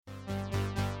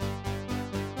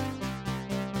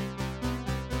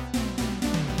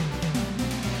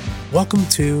Welcome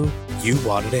to You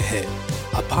Wanted a Hit,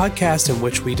 a podcast in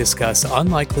which we discuss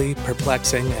unlikely,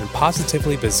 perplexing, and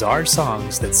positively bizarre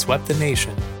songs that swept the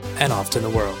nation and often the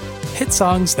world. Hit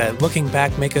songs that, looking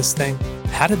back, make us think,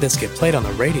 how did this get played on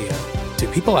the radio?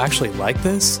 Do people actually like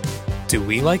this? Do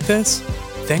we like this?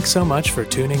 Thanks so much for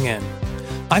tuning in.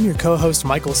 I'm your co-host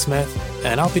Michael Smith,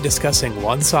 and I'll be discussing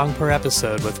one song per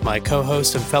episode with my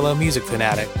co-host and fellow music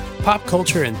fanatic, pop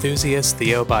culture enthusiast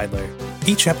Theo Beidler.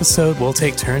 Each episode will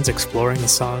take turns exploring the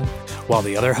song, while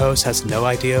the other host has no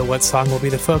idea what song will be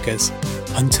the focus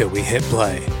until we hit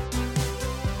play.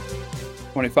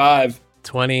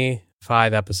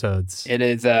 25 episodes. It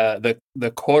is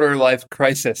the quarter life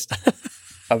crisis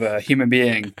of a human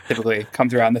being. Typically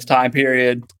comes around this time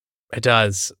period. It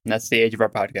does. And that's the age of our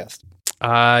podcast.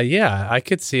 Yeah, I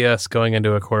could see us going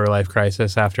into a quarter life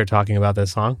crisis after talking about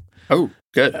this song. Oh,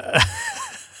 good.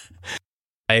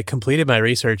 I completed my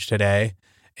research today,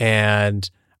 and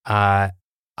I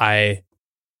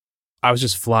was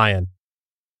just flying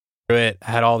through it.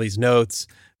 I had all these notes.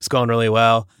 It's going really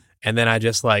well, and then I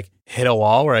just hit a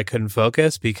wall where I couldn't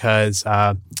focus because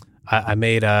I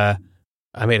made a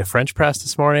French press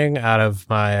this morning out of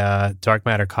my dark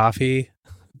matter coffee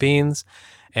beans,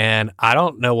 and I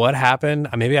don't know what happened.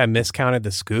 Maybe I miscounted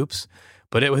the scoops,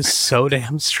 but it was so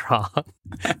damn strong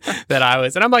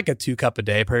that and I'm like a 2 cup a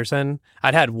day person.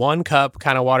 I'd had 1 cup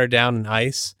kind of watered down in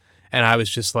ice, and I was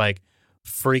just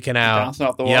freaking out. Bouncing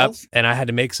off the walls? And I had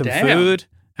to make some food.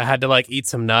 I had to eat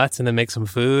some nuts and then make some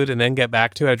food and then get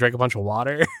back to it. I drank a bunch of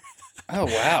water. Oh,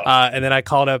 wow. And then I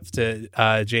called up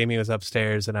to Jamie was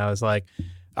upstairs, and I was like,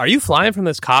 "Are you flying from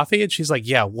this coffee?" And she's like,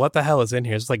 "Yeah, what the hell is in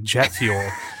here? It's like jet fuel."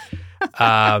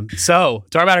 So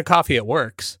dark matter coffee, it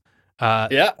works.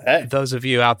 Yeah. Hey. Those of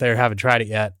you out there haven't tried it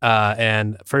yet,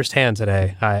 and firsthand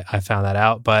today, I found that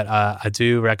out. But I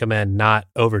do recommend not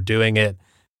overdoing it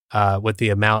with the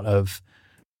amount of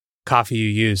coffee you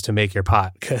use to make your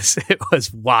pot, because it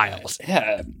was wild.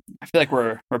 Yeah, I feel like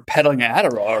we're peddling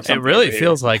Adderall or something. It really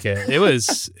feels like it. It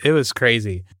was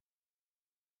crazy.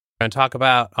 We're going to talk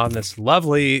about on this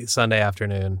lovely Sunday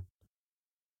afternoon.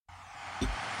 Hiya,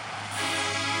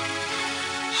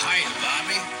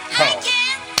 Barbie. Oh.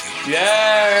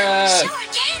 Yes. Sure,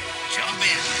 Ken. Jump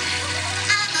in.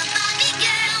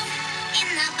 I'm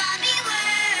a Barbie girl in the Barbie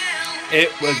world. It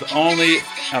was only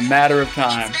a matter of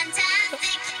time.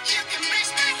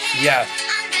 Yeah.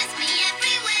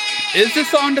 Is this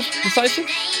song decisive?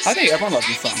 I think everyone loves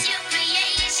this song.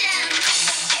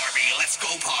 Barbie, let's go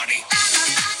party.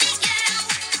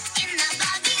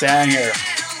 Banger.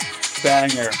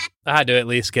 I had to at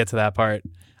least get to that part.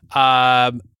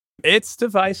 It's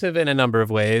divisive in a number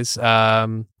of ways.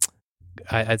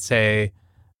 I'd say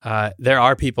there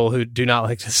are people who do not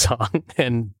like this song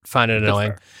and find it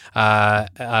annoying.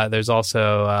 There's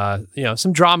also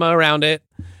some drama around it.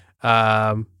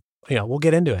 We'll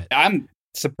get into it. I'm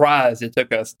surprised it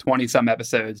took us 20-some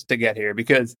episodes to get here,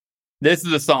 because this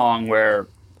is a song where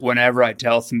whenever I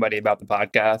tell somebody about the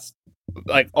podcast,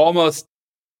 almost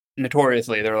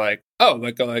notoriously, they're like, "Oh,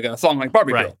 like a song like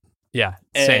Barbie Girl." Yeah,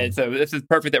 same. and so this is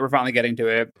perfect that we're finally getting to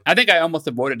it. I think I almost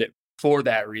avoided it for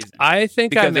that reason. I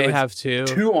think because I may have too.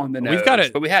 2 on the nose. We've got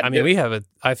it, but we had. we have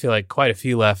I feel like quite a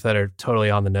few left that are totally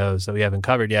on the nose that we haven't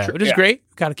covered yet, which is great.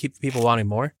 We've got to keep people wanting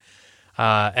more.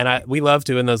 And we love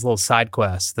doing those little side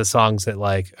quests, the songs that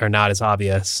are not as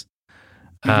obvious.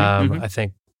 I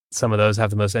think some of those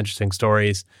have the most interesting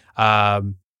stories.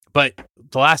 But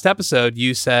the last episode,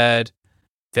 you said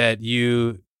that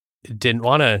you didn't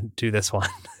want to do this one.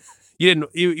 You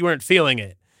weren't feeling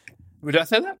it. Did I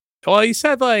say that? Well, you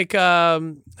said I've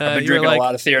been drinking a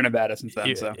lot of Sierra Nevada since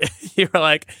then. So you were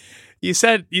like, you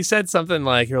said something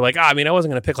like, you're like, I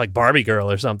wasn't going to pick Barbie Girl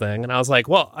or something. And I was like,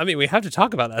 well, we have to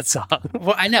talk about that song.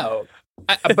 Well, I know.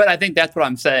 But I think that's what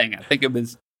I'm saying. I think it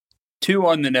was 2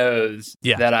 on the nose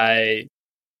that I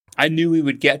knew we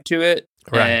would get to it.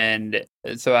 Right. And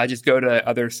so I just go to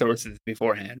other sources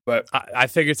beforehand. But I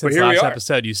figured since last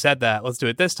episode you said that, let's do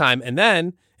it this time. And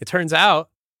then it turns out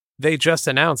they just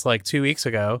announced 2 weeks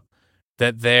ago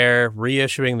that they're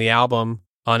reissuing the album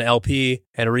on LP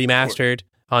and remastered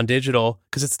on digital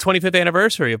because it's the 25th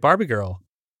anniversary of Barbie Girl.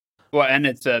 Well, and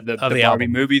it's the Barbie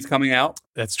album. movie's coming out.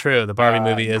 That's true. The Barbie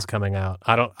movie is coming out.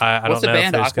 I don't know what's the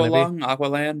band? if there's going to be.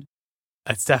 Aqualand?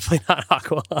 It's definitely not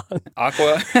Aqualung.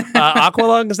 Aqua?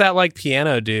 Aqualung is that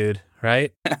piano dude,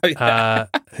 right? Oh, yeah.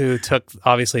 Who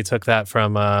obviously took that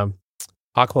from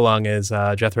Aqualung is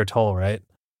Jethro Tull, right?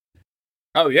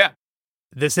 Oh, yeah.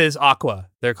 This is Aqua.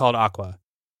 They're called Aqua.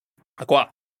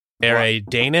 Aqua. They're a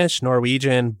Danish,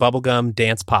 Norwegian bubblegum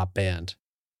dance pop band.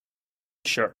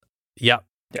 Sure. Yep.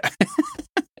 Yeah.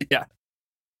 Yeah.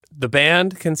 The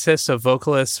band consists of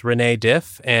vocalists Renee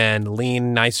Diff and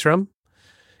Lean Nystrom,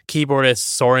 keyboardist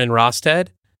Soren Rosted,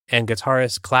 and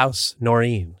guitarist Klaus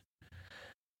Noreen.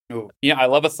 Ooh. Yeah, I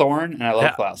love a Thorn and I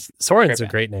love Klaus. Soren's a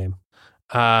great name.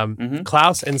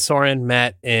 Klaus and Soren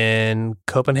met in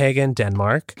Copenhagen,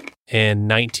 Denmark in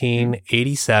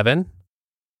 1987.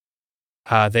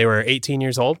 They were 18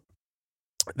 years old.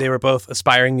 They were both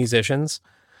aspiring musicians.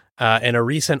 In a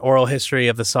recent oral history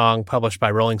of the song published by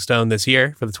Rolling Stone this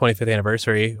year for the 25th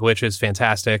anniversary, which is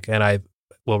fantastic, and I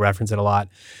will reference it a lot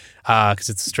because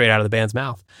it's straight out of the band's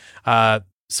mouth.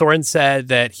 Soren said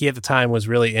that he at the time was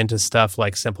really into stuff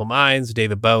like Simple Minds,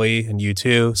 David Bowie, and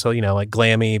U2. So, like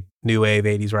glammy, new wave,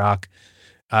 80s rock,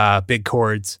 big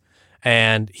chords.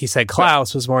 And he said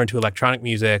Klaus was more into electronic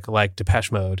music like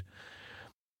Depeche Mode.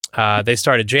 They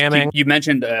started jamming. You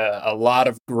mentioned a lot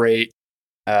of great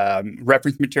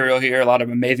reference material here, a lot of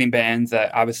amazing bands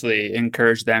that obviously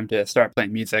encouraged them to start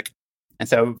playing music. And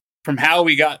so from how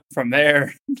we got from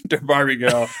there to Barbie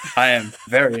Girl, I am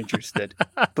very interested.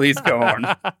 Please go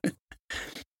on.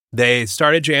 They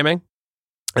started jamming,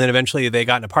 and then eventually they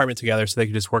got an apartment together so they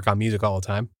could just work on music all the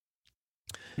time.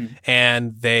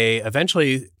 And they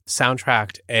eventually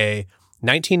soundtracked a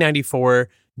 1994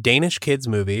 Danish kids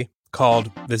movie called,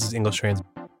 this is English translation,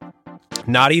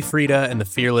 Naughty Frida and the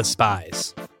Fearless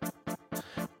Spies.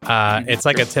 It's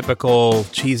like a typical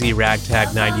cheesy ragtag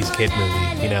 90s kid movie,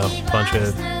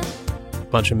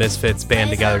 bunch of misfits band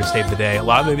together to save the day. A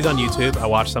lot of movies on YouTube. I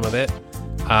watched some of it.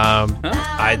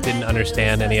 I didn't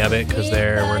understand any of it because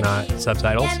there were not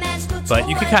subtitles, but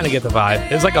you could kind of get the vibe.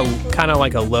 It was like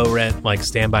a low rent, like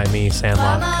Stand By Me,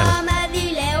 Sandlot kind of.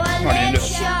 I'm already into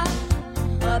it.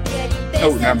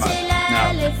 Oh, never mind.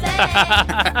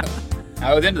 No.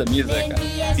 I was into the music.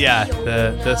 Yeah,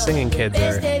 the singing kids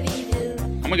are.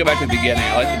 I'm gonna go back to the beginning.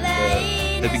 I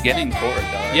like the beginning chord.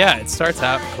 Though. Yeah, it starts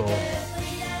out cool.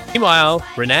 Meanwhile,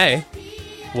 Renee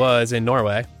was in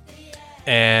Norway,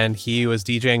 and he was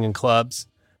DJing in clubs,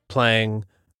 playing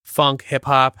funk, hip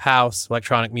hop, house,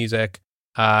 electronic music.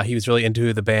 He was really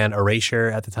into the band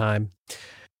Erasure at the time.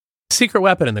 Secret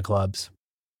weapon in the clubs.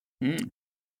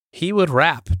 He would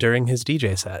rap during his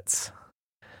DJ sets.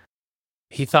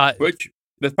 He thought, which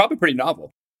was probably pretty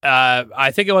novel.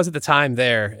 I think it was at the time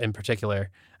there in particular.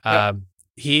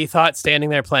 He thought standing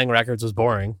there playing records was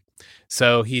boring,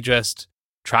 so he just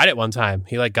tried it one time.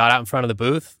 He got out in front of the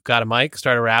booth, got a mic,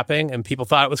 started rapping, and people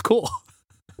thought it was cool.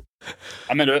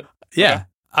 I'm into it. Yeah. Okay.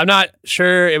 I'm not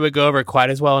sure it would go over quite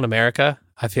as well in America.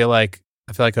 I feel like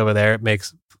over there it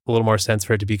makes a little more sense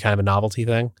for it to be kind of a novelty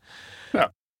thing. Yeah.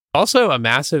 Also a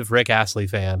massive Rick Astley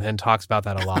fan and talks about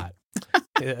that a lot.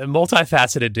 A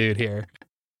multifaceted dude here.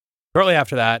 Shortly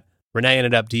after that, Renee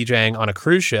ended up DJing on a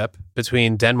cruise ship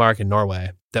between Denmark and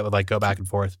Norway that would go back and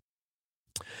forth.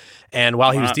 And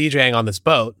while he was DJing on this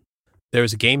boat, there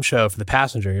was a game show for the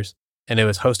passengers, and it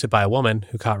was hosted by a woman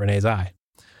who caught Renee's eye.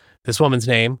 This woman's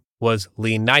name was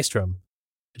Lean Nystrom,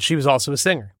 and she was also a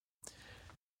singer.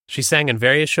 She sang in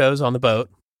various shows on the boat.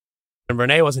 When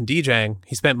Renee wasn't DJing,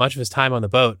 he spent much of his time on the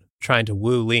boat trying to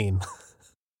woo Lean.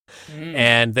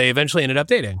 And they eventually ended up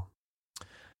dating.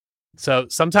 So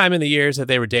sometime in the years that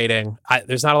they were dating,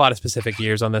 there's not a lot of specific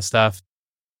years on this stuff.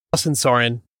 Klaus and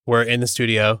Soren were in the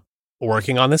studio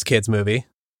working on this kids movie.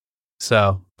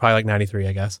 So probably 93,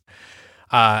 I guess.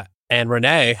 And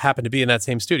Renee happened to be in that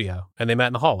same studio, and they met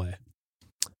in the hallway.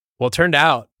 Well, it turned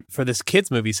out for this kids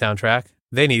movie soundtrack,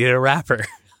 they needed a rapper.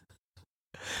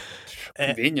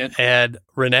 Convenient. And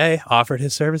Renee offered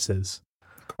his services.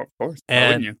 Of course.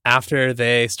 And after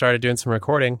they started doing some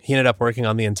recording, he ended up working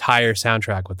on the entire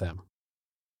soundtrack with them.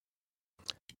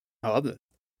 I love it.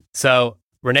 So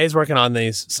Renee's working on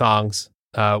these songs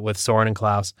with Soren and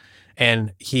Klaus,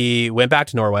 and he went back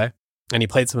to Norway and he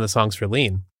played some of the songs for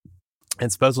Lean.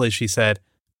 And supposedly she said,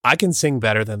 "I can sing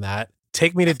better than that.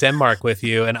 Take me to Denmark with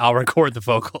you and I'll record the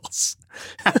vocals."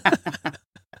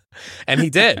 And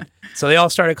he did. So they all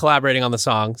started collaborating on the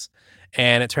songs.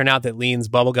 And it turned out that Lean's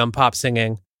bubblegum pop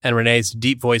singing and Renee's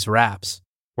deep voice raps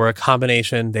were a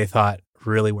combination they thought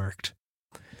really worked.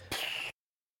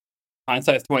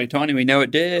 Hindsight's 2020. We know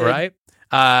it did. Right?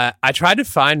 I tried to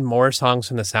find more songs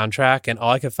from the soundtrack, and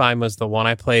all I could find was the one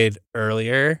I played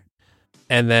earlier,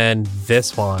 and then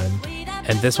this one.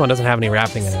 And this one doesn't have any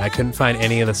rapping in it. I couldn't find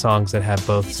any of the songs that have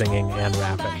both singing and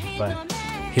rapping. But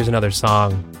here's another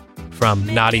song from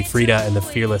Naughty Frida and the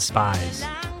Fearless Spies.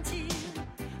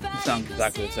 Sounds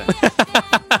exactly the same.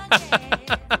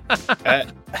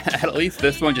 At least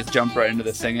this one just jumped right into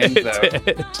the singing. So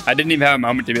I didn't even have a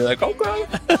moment to be like, okay.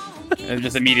 It was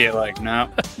just immediate, no,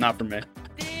 not for me.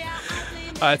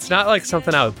 It's not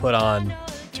something I would put on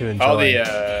to enjoy.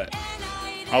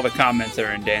 All All the comments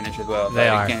are in Danish as well. They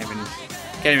are.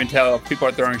 Can't even tell if people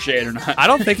are throwing shade or not. I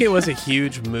don't think it was a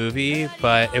huge movie,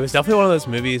 but it was definitely one of those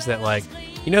movies that, like,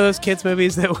 you know those kids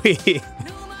movies that we...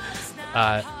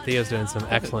 Theo's doing some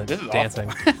excellent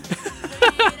dancing.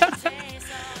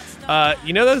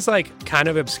 You know those, like, kind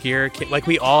of obscure... Like,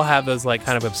 we all have those, like,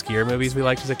 kind of obscure movies we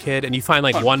liked as a kid, and you find,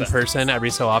 like, 100%. One person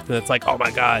every so often that's like, oh, my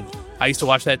God, I used to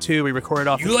watch that, too. We recorded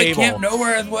off the cable. You like Camp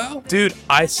Nowhere as well? Dude,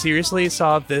 I seriously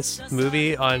saw this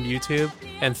movie on YouTube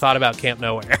and thought about Camp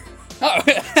Nowhere. Oh.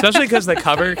 Especially because the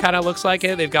cover kind of looks like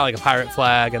it. They've got, like, a pirate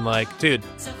flag and, like, dude,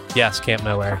 yes, Camp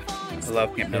Nowhere. I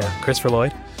love Camp Nowhere. Yeah, Christopher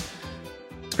Lloyd.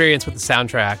 Experience with the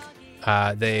soundtrack,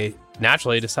 they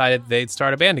naturally decided they'd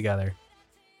start a band together.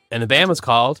 And the band was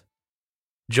called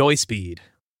Joy Speed.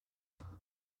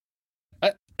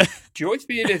 Joy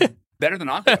Speed is better than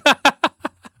Aqua.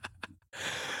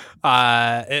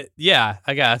 Yeah,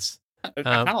 I guess. I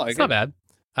kind of like it's it. not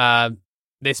bad.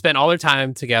 They spent all their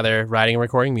time together writing and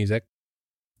recording music.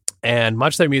 And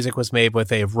much of their music was made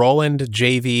with a Roland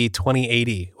JV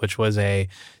 2080, which was a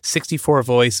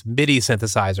 64-voice MIDI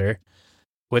synthesizer,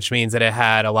 which means that it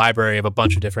had a library of a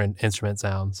bunch of different instrument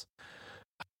sounds.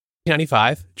 In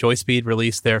 1995, Joy Speed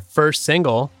released their first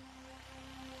single.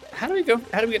 How do we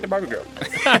get to Barbie Girl?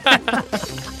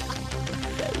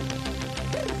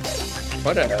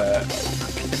 What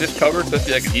is this cover supposed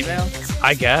to be like an email?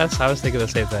 I guess. I was thinking the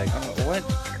same thing. Oh, what?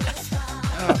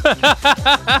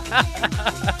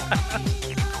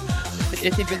 The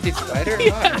Itsy Bitsy Spider?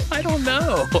 Yeah, I don't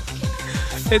know.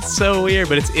 It's so weird,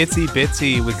 but it's Itsy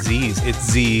Bitsy with Z's.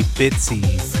 It's Z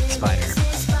Bitsy Spider.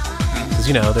 Because,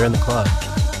 you know, they're in the club.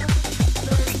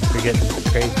 They're getting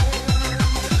crazy.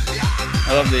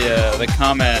 I love the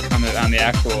comment on the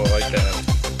actual, like,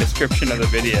 description of the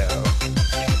video.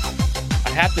 I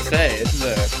have to say, this is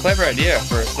a clever idea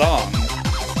for a song.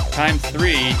 Times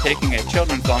 3, taking a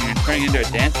children's song and turning it into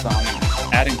a dance song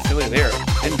and adding silly lyrics.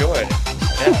 Enjoy.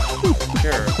 Yeah,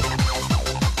 sure.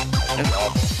 That's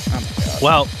awesome. Oh my god.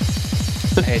 Well,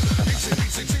 I hate this.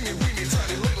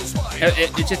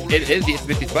 It is the Itsy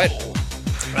Bitsy Spider.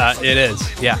 it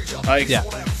is. Yeah. Like, Yeah.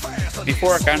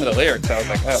 Before kind of the lyrics, I was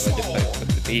like, oh, they just like put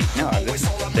the beat. No,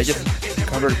 they just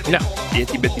covered the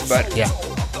Itsy Bitsy Spider. Yeah.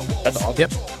 That's awesome.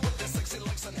 Yep.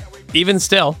 Even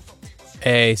still,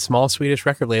 a small Swedish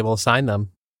record label signed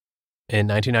them in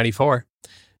 1994,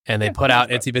 and they put out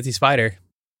Itsy Bitsy Spider.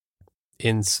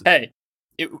 Hey,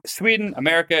 Sweden,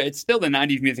 America, it's still the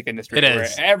 90s music industry. It where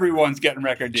is. Everyone's getting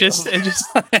record deals. Just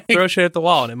throw shit at the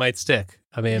wall and it might stick.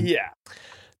 I mean, yeah.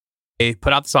 They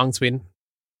put out the song in Sweden,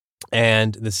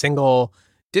 and the single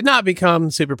did not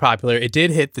become super popular. It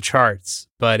did hit the charts,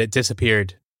 but it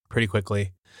disappeared pretty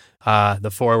quickly.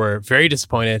 The four were very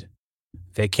disappointed.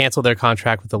 They canceled their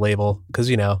contract with the label because,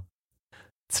 you know,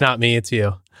 it's not me, it's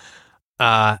you.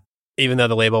 Even though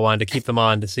the label wanted to keep them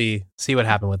on to see what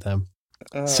happened with them.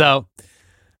 So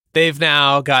they've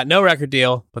now got no record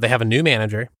deal, but they have a new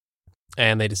manager,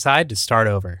 and they decide to start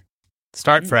over,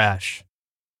 start fresh.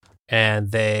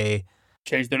 And they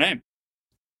changed their name.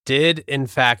 Did, in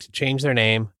fact, change their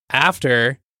name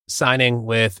after signing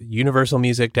with Universal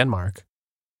Music Denmark.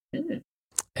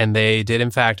 And they did,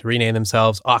 in fact, rename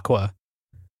themselves Aqua,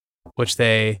 which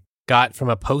they got from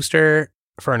a poster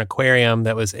for an aquarium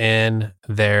that was in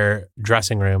their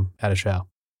dressing room at a show.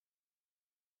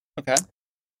 Okay.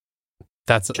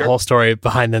 That's the whole story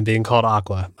behind them being called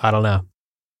Aqua. I don't know.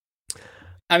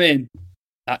 I mean,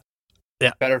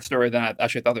 better story than I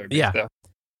actually thought there would be. Yeah. So.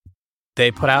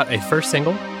 They put out a first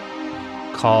single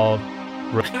called...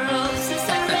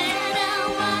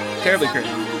 Terribly crazy.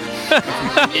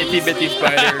 Itsy Bitsy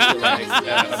Spider, like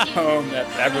a poem that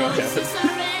everyone knows.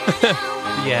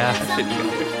 Yeah.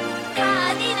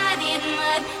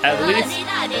 At least,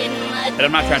 and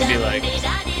I'm not trying to be like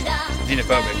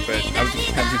xenophobic, but I was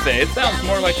just going to say, it sounds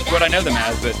more like what I know them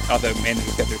as, but also mainly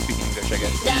because they're speaking English, I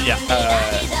guess. Yeah.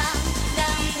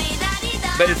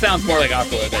 But it sounds more like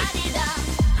Aqua.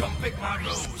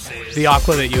 The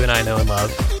Aqua that you and I know and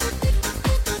love.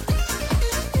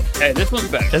 Hey, this one's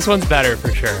better. This one's better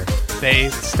for sure. They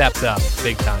stepped up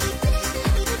big time.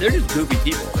 They're just goofy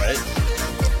people, right?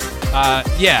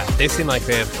 Yeah, they seem like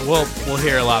they have... We'll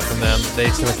hear a lot from them. They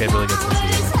seem like they have really good sense of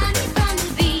humor.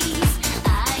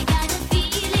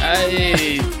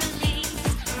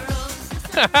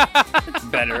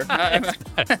 Better.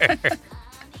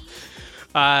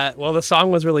 Well, the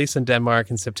song was released in Denmark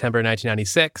in September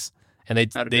 1996, and they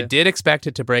did expect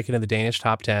it to break into the Danish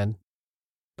top 10,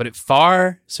 but it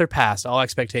far surpassed all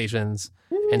expectations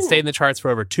and stayed in the charts for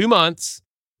over 2 months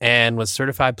and was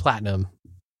certified platinum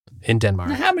in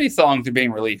Denmark. How many songs are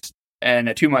being released and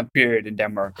a 2-month period in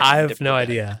Denmark. I have no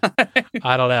idea.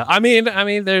 I don't know. I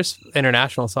mean, there's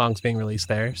international songs being released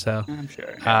there, so I'm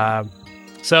sure.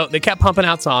 So they kept pumping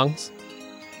out songs,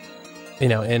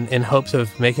 in hopes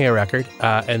of making a record.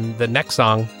 And the next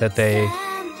song that they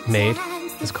made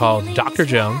is called Dr.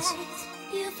 Jones.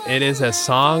 It is a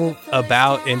song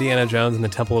about Indiana Jones and the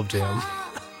Temple of Doom.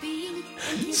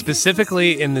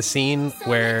 Specifically in the scene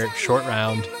where Short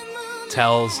Round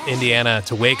tells Indiana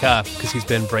to wake up because he's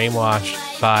been brainwashed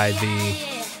by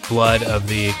the blood of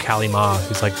the Kalima,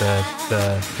 who's like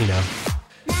the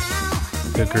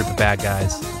group of bad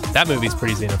guys. That movie's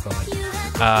pretty xenophobic.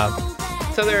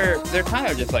 So they're kind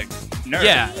of just like nerds.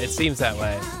 Yeah, it seems that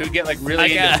way. Who get like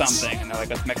really into something and they're like,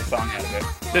 let's make a song out of it.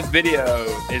 This video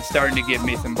is starting to give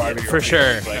me some Barbie. For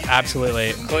sure, like,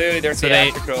 absolutely. Clearly, they're so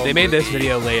theatrical. they made this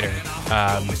video later,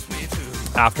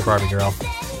 after Barbie Girl.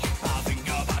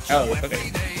 Oh,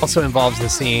 okay. Also involves the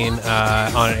scene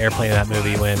on an airplane in that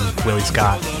movie when Willie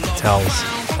Scott tells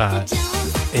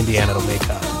Indiana to wake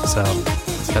up. So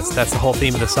that's the whole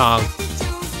theme of the song.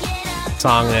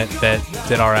 Song that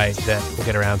did all right, that we'll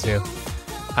get around to.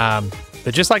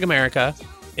 But just like America,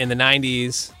 in the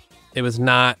 90s, it was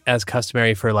not as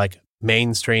customary for like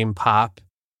mainstream pop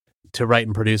to write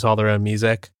and produce all their own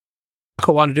music.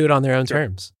 Aqua wanted to do it on their own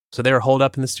terms. So they were holed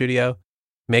up in the studio,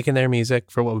 making their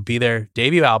music for what would be their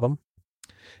debut album.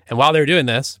 And while they were doing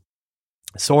this,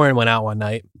 Soren went out one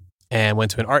night and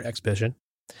went to an art exhibition.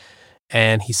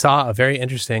 And he saw a very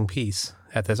interesting piece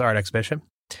at this art exhibition.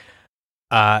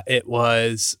 It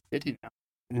was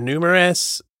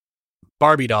numerous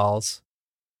Barbie dolls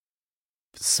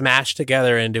smashed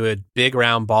together into a big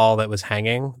round ball that was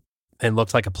hanging and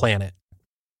looked like a planet.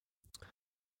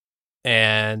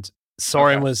 And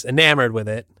Soren was enamored with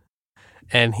it.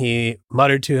 And he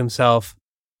muttered to himself,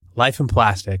 "Life in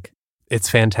plastic. It's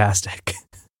fantastic."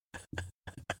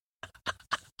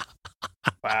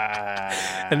 Wow.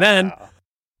 And then,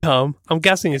 I'm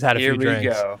guessing he's had a few drinks.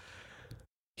 Here we go.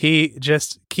 He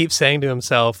just keeps saying to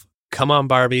himself, "Come on,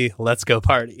 Barbie, let's go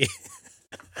party."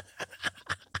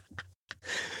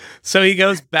 So he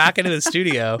goes back into the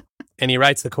studio and he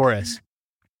writes the chorus,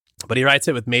 but he writes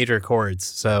it with major chords.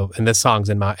 So, and this song's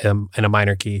in a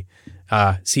minor key,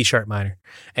 C sharp minor,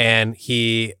 and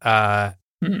he's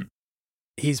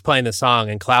playing the song,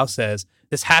 and Klaus says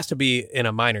this has to be in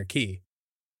a minor key.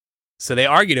 So they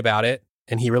argued about it,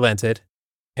 and he relented,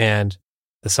 and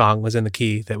the song was in the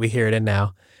key that we hear it in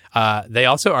now. They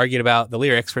also argued about the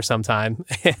lyrics for some time,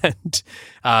 and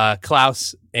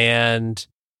Klaus and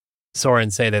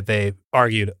Soren say that they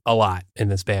argued a lot in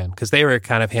this band because they were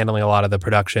kind of handling a lot of the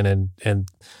production and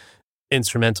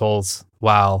instrumentals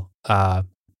while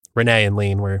Renee and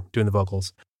Lean were doing the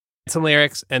vocals. Some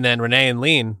lyrics, and then Renee and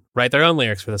Lean write their own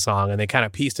lyrics for the song, and they kind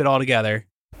of pieced it all together.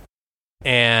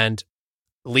 And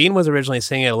Lean was originally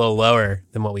singing it a little lower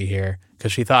than what we hear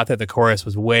because she thought that the chorus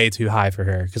was way too high for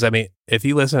her. Because, I mean, if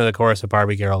you listen to the chorus of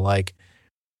Barbie Girl, like,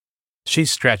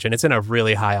 she's stretching. It's in a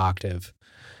really high octave.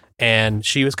 And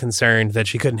she was concerned that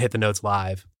she couldn't hit the notes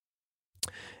live.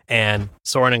 And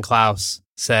Soren and Klaus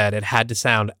said it had to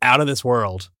sound out of this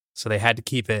world. So they had to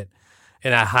keep it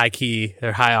in a high key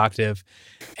or high octave.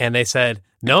 And they said,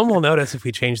 no one will notice if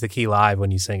we change the key live when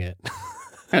you sing it.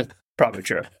 That's probably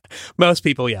true. Most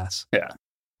people, yes. Yeah.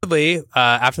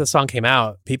 After the song came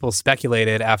out, people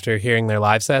speculated after hearing their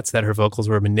live sets that her vocals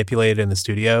were manipulated in the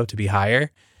studio to be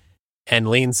higher. And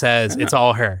Lean says it's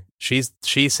all her. She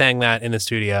sang that in the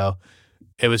studio.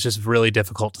 It was just really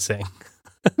difficult to sing.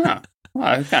 Well,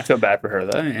 I kind of feel bad for her,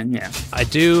 though. And yeah. I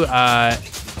do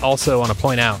also want to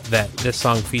point out that this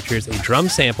song features a drum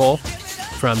sample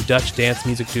from Dutch dance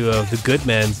music duo The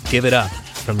Goodmen's Give It Up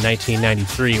from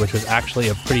 1993, which was actually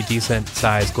a pretty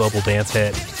decent-sized global dance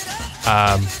hit.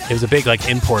 It was a big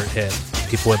import hit.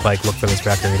 People would look for this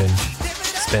record and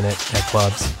spin it at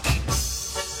clubs.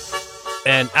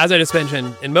 And as I just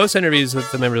mentioned, in most interviews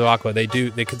with the members of Aqua, they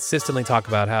consistently talk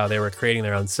about how they were creating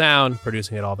their own sound,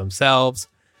 producing it all themselves.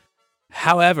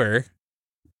 However,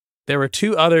 there were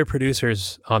two other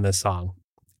producers on this song,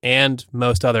 and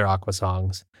most other Aqua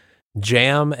songs,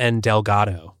 Jam and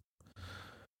Delgado.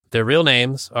 Their real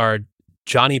names are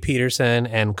Johnny Peterson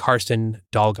and Karsten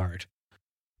Dahlgaard.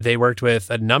 They worked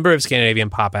with a number of Scandinavian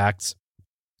pop acts,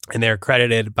 and they're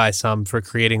credited by some for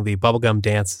creating the bubblegum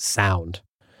dance sound.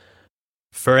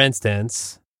 For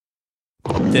instance,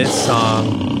 this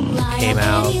song came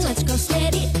out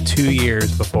 2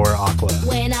 years before Aqua.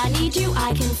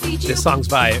 This song's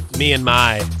by Me and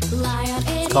My.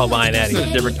 It's called Lion Eddie. It's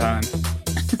a different time.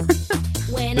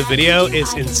 The video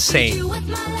is insane.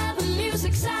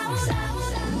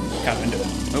 Kind of into it.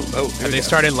 Oh, Have they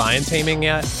started lion taming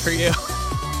yet for you?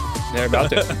 They're about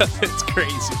to. It's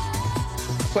crazy.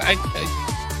 Well,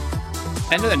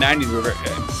 end of the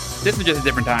 90s, this was just a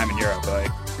different time in Europe.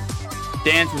 Like,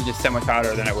 dance was just so much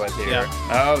hotter than it was here. Yeah.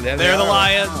 Oh, They're the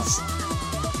lions.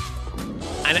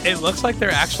 And it looks like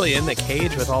they're actually in the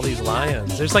cage with all these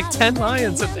lions. There's like 10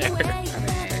 lions in there.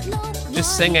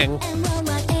 Just singing.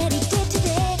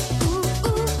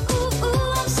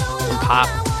 Pop,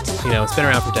 it's been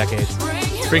around for decades.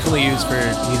 Frequently used for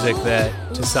music that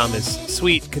to some is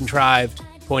sweet, contrived,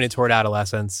 pointed toward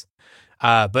adolescence.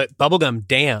 But bubblegum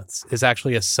dance is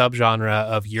actually a subgenre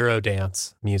of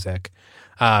Eurodance music.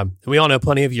 We all know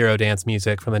plenty of Eurodance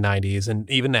music from the 90s and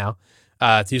even now.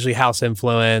 It's usually house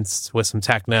influenced with some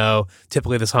techno.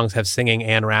 Typically the songs have singing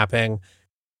and rapping.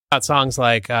 Got songs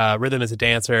like Rhythm is a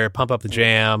Dancer, Pump Up the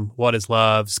Jam, What is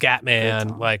Love,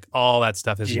 Scatman, like all that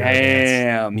stuff is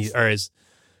Eurodance. Or is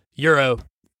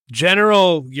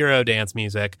general Eurodance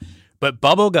music. But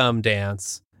bubblegum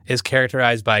dance is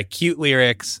characterized by cute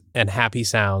lyrics and happy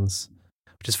sounds,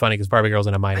 which is funny because Barbie Girl's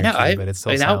in a minor key, but it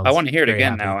still sounds I want to hear it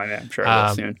again happy. now. I'm sure I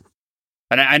will soon.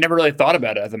 And I never really thought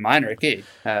about it as a minor key.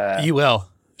 You will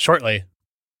shortly.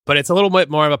 But it's a little bit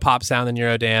more of a pop sound than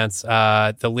Eurodance.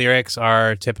 The lyrics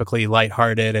are typically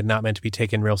lighthearted and not meant to be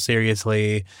taken real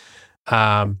seriously.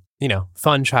 Fun,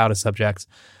 childish subjects.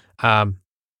 And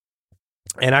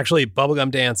actually, bubblegum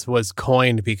dance was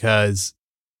coined because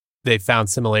they found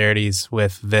similarities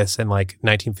with this in like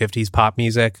 1950s pop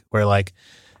music, where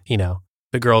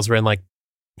the girls were in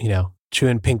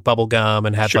chewing pink bubble gum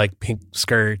and had like pink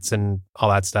skirts and all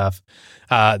that stuff.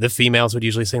 The females would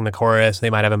usually sing the chorus. They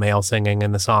might have a male singing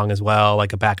in the song as well,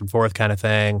 like a back and forth kind of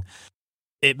thing.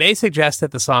 It may suggest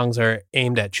that the songs are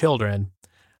aimed at children.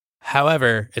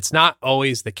 However, it's not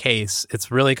always the case. It's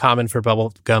really common for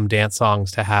bubblegum dance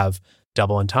songs to have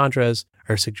double entendres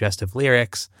or suggestive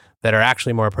lyrics that are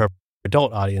actually more appropriate for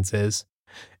adult audiences.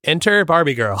 Enter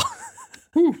Barbie Girl.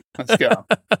 Let's go.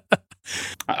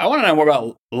 I want to know more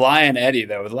about Lion Eddie,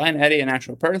 though. Is Lion Eddie an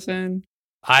actual person?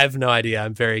 I have no idea.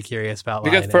 I'm very curious about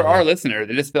because Lion for Eddie. our listeners,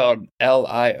 it is spelled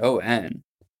Lion,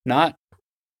 not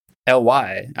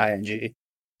Lying.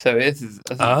 So this is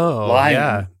Lion.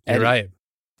 Yeah, Eddie. you're right.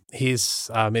 He's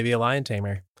maybe a lion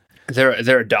tamer. Is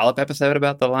there a dollop episode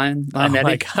about the Lion Eddie?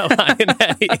 My God, Lion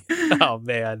Eddie. Oh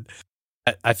man,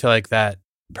 I feel like that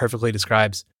perfectly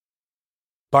describes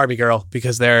Barbie Girl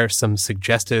because there are some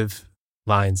suggestive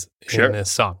lines in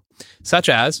this song, such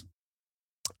as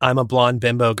 "I'm a blonde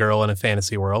bimbo girl in a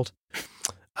fantasy world."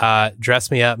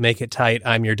 Dress me up, make it tight.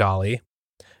 I'm your dolly.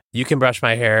 You can brush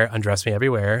my hair, undress me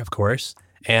everywhere, of course,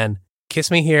 and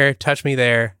kiss me here, touch me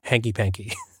there, hanky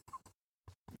panky.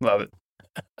 Love it.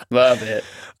 Love it.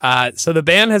 So the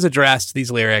band has addressed these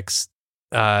lyrics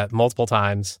multiple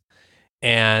times,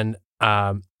 and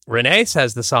Renee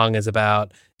says the song is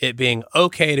about it being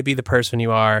okay to be the person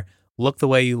you are, look the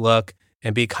way you look,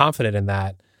 and be confident in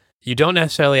that. You don't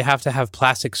necessarily have to have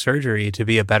plastic surgery to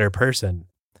be a better person.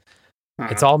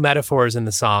 It's all metaphors in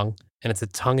the song, and it's a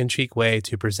tongue-in-cheek way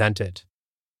to present it.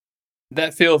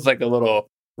 That feels like a little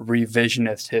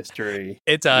revisionist history.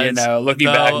 It does. Looking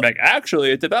back, like, actually,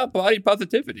 it's about body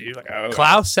positivity. Like,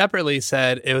 Klaus separately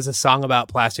said it was a song about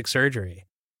plastic surgery.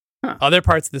 Other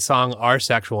parts of the song are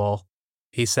sexual,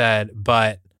 he said,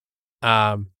 but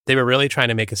they were really trying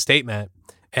to make a statement.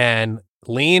 And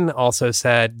Lean also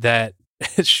said that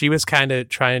she was kind of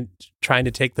trying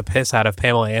to take the piss out of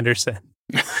Pamela Anderson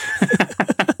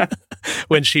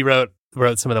when she wrote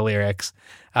some of the lyrics.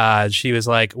 She was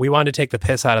like, we wanted to take the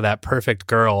piss out of that perfect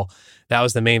girl. That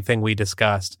was the main thing we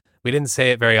discussed. We didn't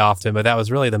say it very often, but that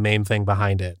was really the main thing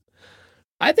behind it.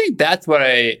 I think that's what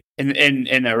I,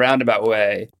 in a roundabout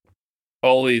way,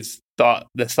 always thought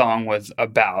the song was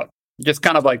about. Just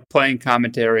kind of like playing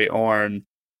commentary on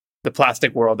the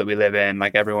plastic world that we live in,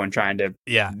 like everyone trying to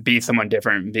be someone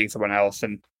different, being someone else,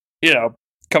 and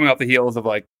coming off the heels of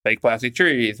like fake plastic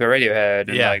trees or Radiohead,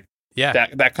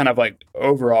 and that kind of like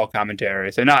overall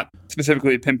commentary. So not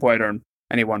specifically pinpoint on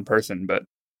any one person, but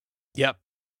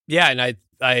and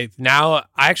I now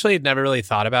I actually had never really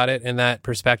thought about it in that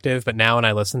perspective, but now when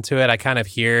I listen to it, I kind of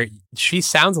hear she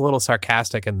sounds a little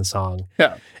sarcastic in the song,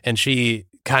 and she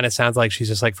kind of sounds like she's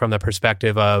just like from the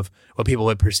perspective of what people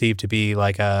would perceive to be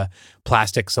like a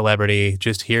plastic celebrity,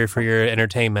 just here for your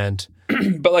entertainment.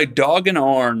 But like dogging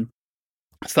on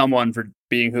someone for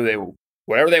being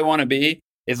whatever they want to be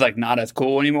is like not as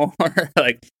cool anymore.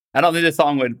 Like I don't think this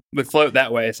song would float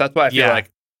that way. So that's why I feel like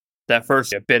that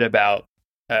first bit about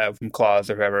from Claus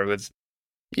or whoever was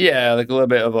like a little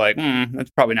bit of like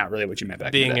that's probably not really what you meant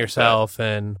back being yourself.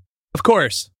 And of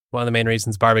course, one of the main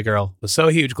reasons Barbie Girl was so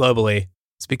huge globally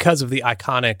is because of the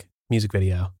iconic music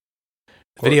video.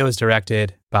 The video is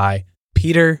directed by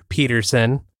Peter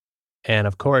Peterson. And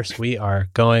of course, we are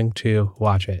going to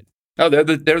watch it. Oh, they're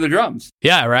the drums.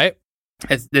 Yeah, right?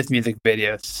 This music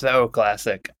video is so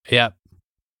classic. Yep.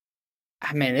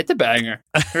 I mean, it's a banger.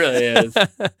 It really is.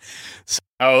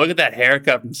 Oh, look at that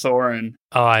haircut from Soren.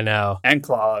 Oh, I know. And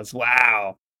claws.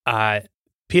 Wow.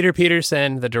 Peter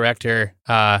Peterson, the director,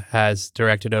 has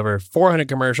directed over 400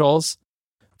 commercials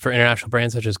for international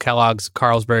brands such as Kellogg's,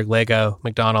 Carlsberg, Lego,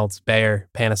 McDonald's, Bayer,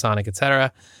 Panasonic,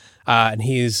 etc. And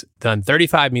he's done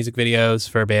 35 music videos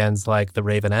for bands like the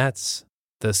Ravenettes,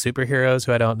 the Superheroes,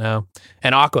 who I don't know,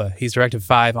 and Aqua. He's directed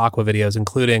 5 Aqua videos,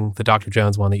 including the Dr.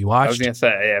 Jones one that you watched. I was going to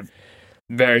say, yeah,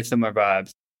 very similar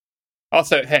vibes.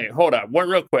 Also, hey, hold up. One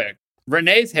real quick.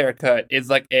 Renee's haircut is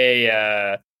like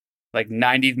a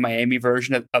 90s Miami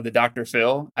version of the Dr.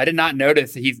 Phil. I did not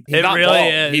notice he's it not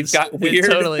really bald. is. He's got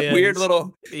weird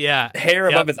little hair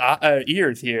above his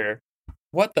ears here.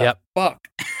 What the fuck?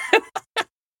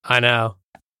 I know.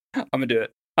 I'm going to do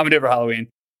it. I'm going to do it for Halloween.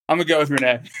 I'm going to go with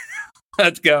Renee.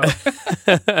 Let's go.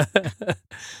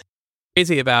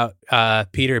 Crazy about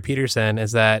Peter Peterson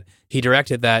is that he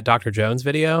directed that Dr. Jones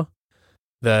video,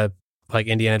 the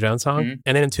Indiana Jones song. Mm-hmm.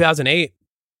 And then in 2008,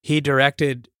 he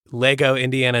directed Lego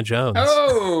Indiana Jones.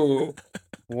 Oh,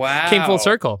 wow. Came full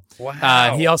circle.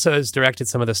 Wow. He also has directed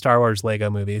some of the Star Wars Lego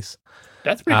movies.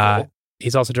 That's pretty cool.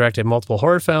 He's also directed multiple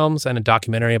horror films and a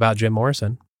documentary about Jim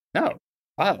Morrison. Oh,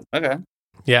 wow. Okay.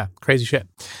 Yeah, crazy shit.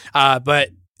 But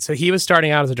so he was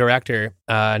starting out as a director,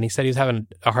 and he said he was having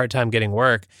a hard time getting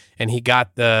work, and he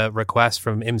got the request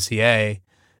from MCA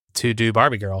to do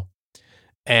Barbie Girl.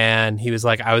 And he was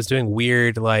like, I was doing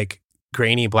weird,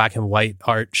 grainy black and white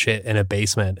art shit in a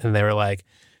basement, and they were like,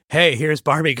 hey, here's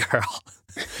Barbie Girl.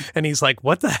 And he's like,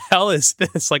 what the hell is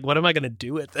this? What am I going to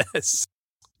do with this?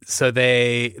 So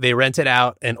they rented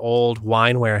out an old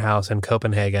wine warehouse in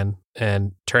Copenhagen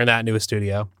and turned that into a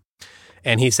studio.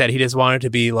 And he said he just wanted to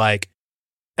be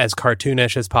as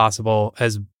cartoonish as possible,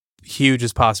 as huge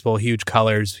as possible, huge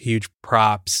colors, huge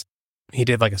props. He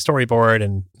did a storyboard,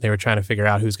 and they were trying to figure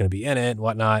out who's going to be in it and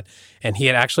whatnot. And he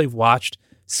had actually watched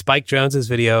Spike Jonze's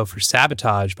video for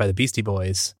Sabotage by the Beastie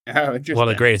Boys. Oh, interesting. One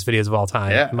of the greatest videos of all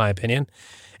time, in my opinion.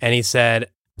 And he said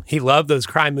he loved those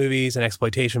crime movies and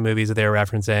exploitation movies that they were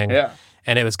referencing. Yeah.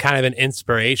 And it was kind of an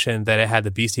inspiration that it had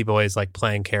the Beastie Boys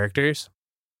playing characters.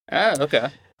 Oh, okay.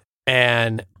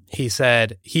 And he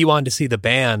said he wanted to see the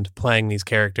band playing these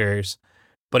characters,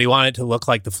 but he wanted it to look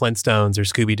like the Flintstones or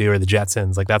Scooby-Doo or the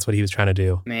Jetsons. That's what he was trying to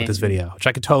do with this video, which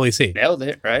I could totally see. Nailed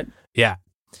it, right? Yeah.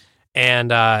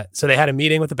 And so they had a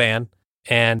meeting with the band,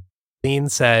 and Lean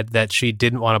said that she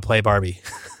didn't want to play Barbie.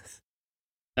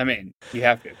 I mean, you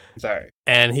have to. I'm sorry.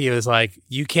 And he was like,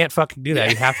 you can't fucking do that.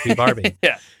 You have to be Barbie.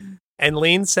 Yeah. And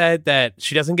Lean said that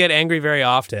she doesn't get angry very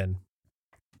often,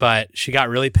 but she got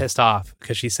really pissed off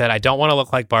because she said, I don't want to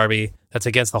look like Barbie. That's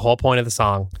against the whole point of the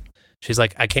song. She's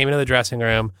like, I came into the dressing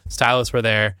room, stylists were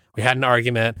there, we had an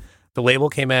argument, the label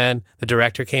came in, the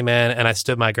director came in, and I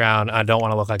stood my ground. I don't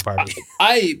want to look like Barbie.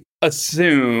 I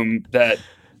assume that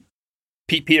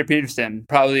Peter Peterson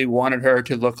probably wanted her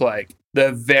to look like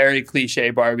the very cliche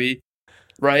Barbie,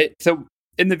 right? So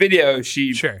in the video,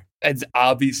 she is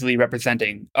obviously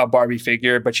representing a Barbie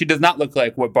figure, but she does not look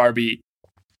like what Barbie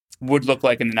would look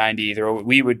like in the 90s, or what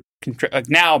we would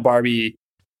now Barbie.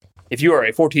 If you are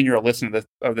a 14-year-old listener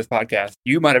of this podcast,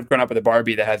 you might have grown up with a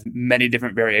Barbie that has many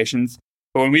different variations.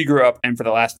 But when we grew up, and for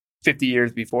the last 50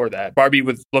 years before that, Barbie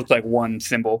looked like one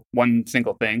single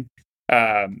thing.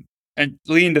 And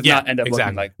Lean does not end up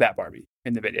looking like that Barbie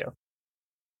in the video.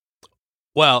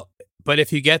 Well, but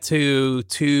if you get to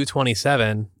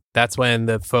 2:27, that's when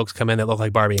the folks come in that look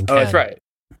like Barbie and Ken. Oh, that's right.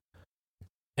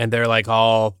 And they're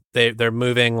they're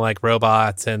moving like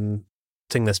robots and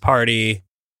sing this party.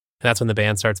 And that's when the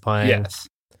band starts playing. Yes.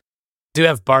 Do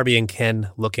have Barbie and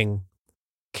Ken looking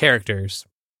characters.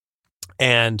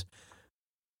 And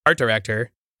art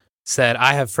director said,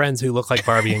 I have friends who look like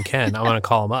Barbie and Ken. I want to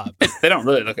call them up. They don't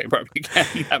really look like Barbie and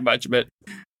Ken that much, but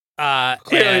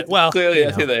clearly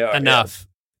that's who they are.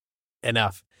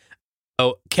 Enough.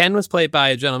 So Ken was played by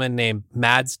a gentleman named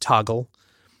Mads Toggle.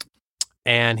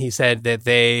 And he said that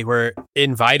they were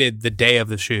invited the day of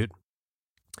the shoot.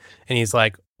 And he's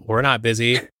like, we're not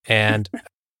busy. And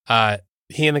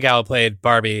he and the gal who played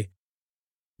Barbie,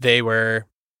 they were,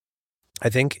 I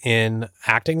think, in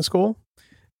acting school.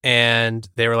 And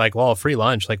they were like, well, free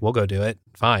lunch. We'll go do it.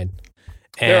 Fine.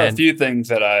 And there are a few things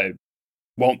that I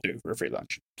won't do for a free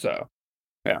lunch. So,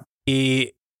 yeah.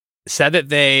 He said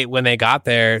that when they got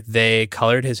there, they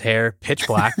colored his hair pitch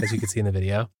black, as you can see in the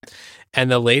video. And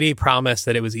the lady promised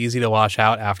that it was easy to wash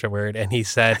out afterward. And he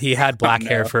said he had black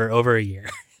hair for over a year.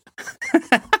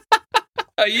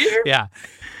 A year? Yeah.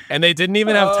 And they didn't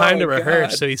even have time to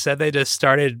rehearse. God. So he said they just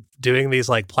started doing these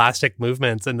like plastic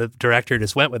movements and the director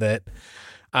just went with it.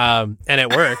 And it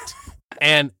worked.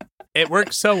 And it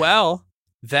worked so well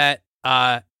that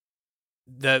the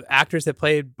actors that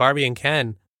played Barbie and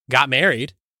Ken got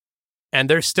married and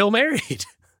they're still married.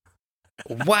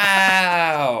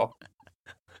 Wow.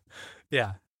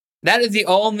 Yeah. That is the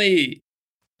only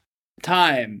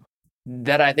time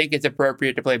that I think it's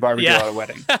appropriate to play Barbie Girl at a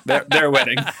wedding. Their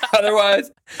wedding.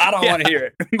 Otherwise, I don't want to hear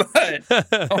it.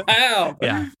 But wow.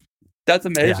 Yeah. That's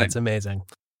amazing. Yeah, it's amazing.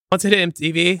 Once it hit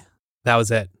MTV, that was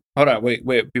it. Hold on, wait.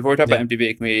 Before we talk about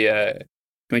MTV, can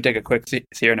we take a quick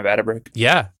Sierra Nevada break?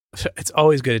 Yeah. It's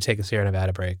always good to take a Sierra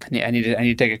Nevada break. I need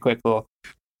to take a quick little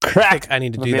crack. I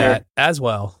need to do that as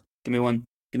well. Give me 1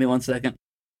 second.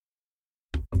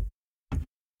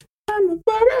 I'm a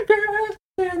Barbie girl.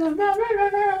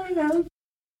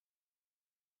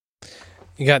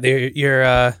 You got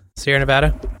your Sierra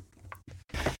Nevada?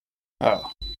 Oh,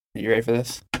 are you ready for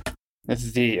this? This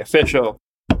is the official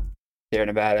Sierra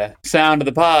Nevada sound of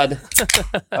the pod.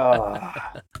 Oh,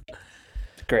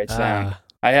 great sound.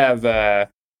 I have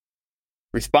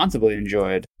responsibly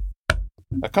enjoyed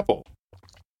a couple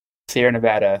Sierra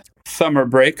Nevada summer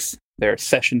breaks. Their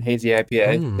session hazy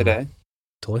IPA today.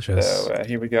 Delicious. So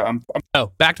here we go.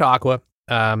 Back to Aqua.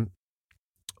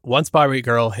 Once Barbie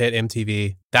Girl hit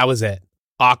MTV, that was it.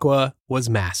 Aqua was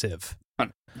massive.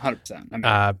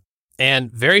 100%.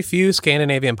 And very few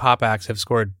Scandinavian pop acts have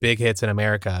scored big hits in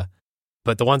America,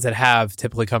 but the ones that have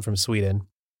typically come from Sweden,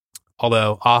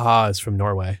 although Aha is from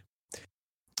Norway.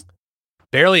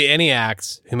 Barely any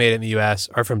acts who made it in the US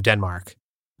are from Denmark.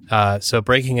 So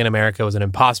breaking in America was an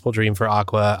impossible dream for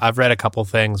Aqua. I've read a couple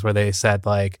things where they said,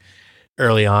 like,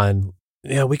 early on,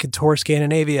 we could tour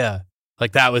Scandinavia.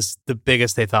 Like, that was the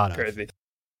biggest they thought of. Crazy.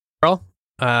 Girl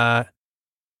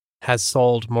has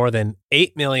sold more than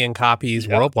 8 million copies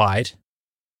worldwide.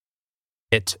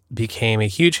 It became a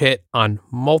huge hit on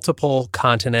multiple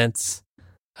continents.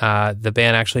 The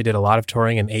band actually did a lot of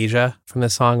touring in Asia from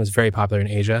this song. It was very popular in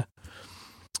Asia.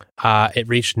 It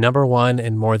reached number 1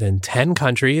 in more than 10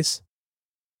 countries,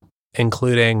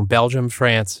 including Belgium,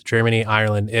 France, Germany,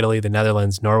 Ireland, Italy, the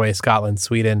Netherlands, Norway, Scotland,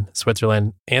 Sweden,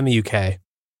 Switzerland, and the UK.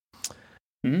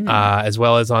 As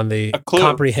well as on the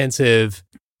comprehensive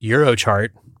Euro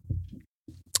chart.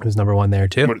 It was number 1 there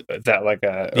too. Is that like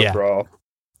a overall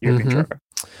European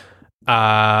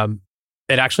chart?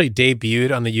 It actually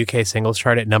debuted on the UK singles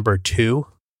chart at number 2.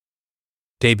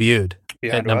 Debuted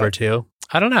at number 2.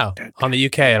 I don't know. On the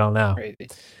UK, I don't know. Crazy.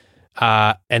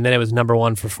 And then it was number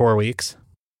 1 for 4 weeks.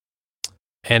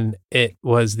 And it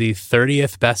was the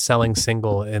 30th best-selling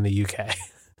single in the UK.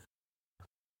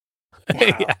 Wow.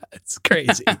 Yeah, it's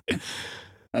crazy.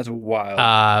 That's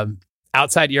wild.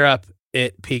 Outside Europe,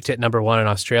 it peaked at number 1 in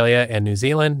Australia and New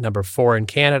Zealand, number 4 in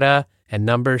Canada, and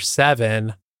number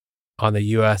 7 on the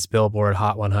US Billboard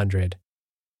Hot 100.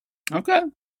 Okay.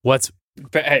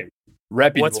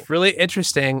 Reputable. What's really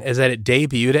interesting is that it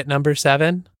debuted at number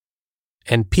 7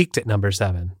 and peaked at number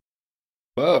 7.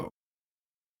 Whoa.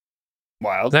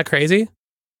 Wild. Isn't that crazy?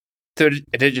 So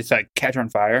it did just like catch on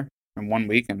fire in 1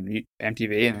 week on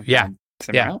MTV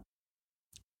and out?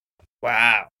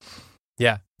 Wow.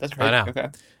 Yeah. That's crazy. I know. Okay.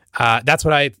 That's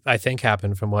what I think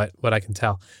happened from what I can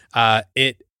tell.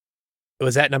 It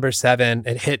was at number 7.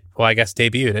 It hit, I guess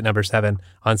debuted at number 7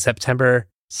 on September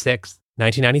 6th,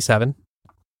 1997.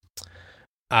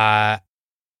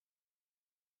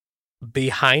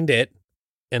 Behind it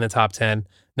in the top 10,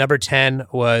 number 10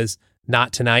 was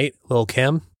Not Tonight, Lil'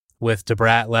 Kim with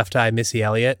DeBrat, Left Eye, Missy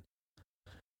Elliott.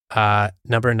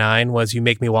 Number 9 was You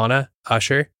Make Me Wanna,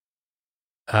 Usher.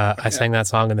 I sang that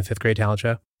song in the 5th grade talent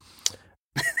show.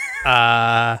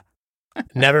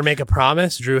 Never Make a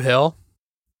Promise, Drew Hill.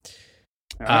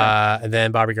 And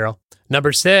then Barbie Girl.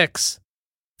 Number 6,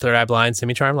 Third Eye Blind,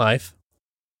 Semi Charm Life.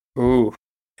 Ooh.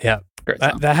 Yeah.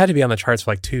 That had to be on the charts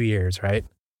for like 2 years, right?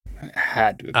 It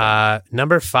had to.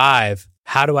 Number 5,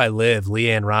 How Do I Live,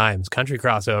 Leanne Rimes, country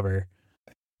crossover.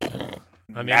 I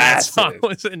mean, that song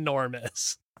was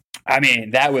enormous. I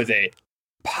mean, that was a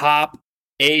pop,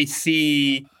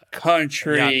 AC,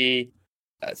 country,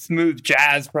 smooth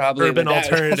jazz, probably. Urban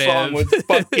alternative. That song was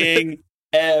fucking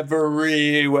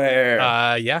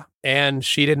everywhere. Yeah. And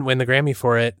she didn't win the Grammy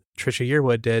for it. Trisha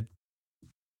Yearwood did.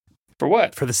 For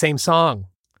what? For the same song.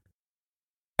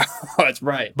 Oh, that's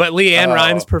right. But Leanne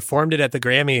Rimes performed it at the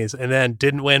Grammys and then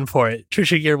didn't win for it.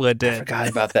 Trisha Yearwood did. I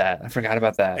forgot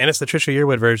about that. And it's the Trisha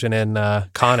Yearwood version in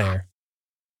Con Air.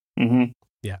 Mm-hmm.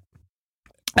 Yeah.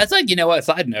 That's like,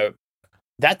 side note,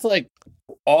 that's like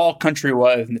all country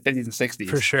was in the 50s and 60s.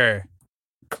 For sure.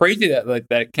 crazy that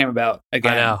that came about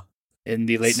again I know. in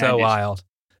the late 90s. So wild.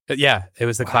 But yeah, it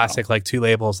was the classic, like, two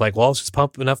labels, like, well, let's just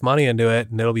pump enough money into it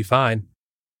and it'll be fine.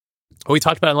 We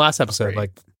talked about it in the last episode,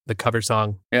 like the cover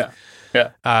song. Yeah.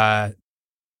 Yeah.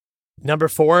 Number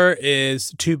 4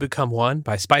 is Two Become One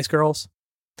by Spice Girls.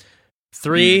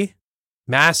 3,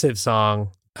 massive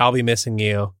song, I'll Be Missing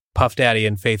You, Puff Daddy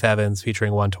and Faith Evans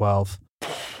featuring 112.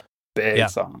 Big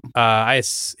song.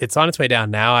 It's on its way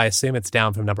down now. I assume it's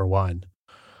down from number 1.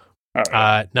 All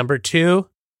right. Number 2,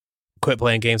 Quit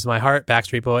Playing Games with My Heart,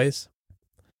 Backstreet Boys.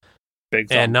 Big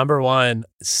song. And number 1,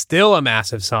 still a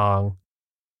massive song,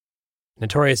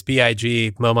 Notorious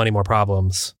B.I.G., Mo Money, More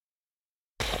Problems.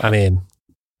 I mean,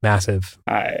 massive.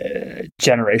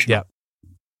 Generation. Yep.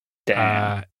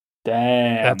 Damn.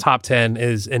 That top 10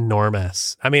 is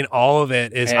enormous. I mean, all of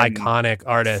it is And iconic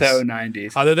artists. So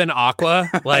 90s. Other than Aqua,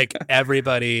 like,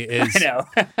 everybody is I know.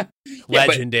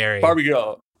 legendary. Barbie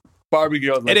Girl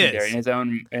is legendary is. in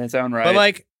its own right. But,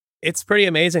 like, it's pretty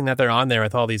amazing that they're on there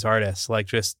with all these artists, like,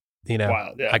 just,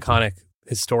 Wild, yeah. iconic,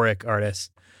 historic artists.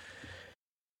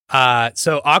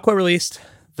 So Aqua released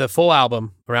the full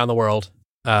album around the world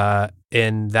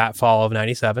in that fall of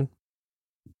 97.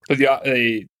 So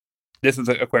this is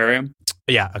Aquarium?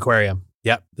 Yeah, Aquarium.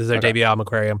 Yep, this is their debut album,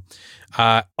 Aquarium.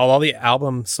 Although the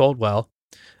album sold well,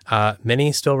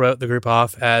 many still wrote the group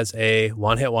off as a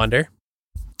one-hit wonder.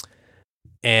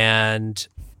 And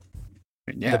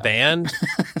the band...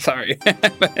 Sorry.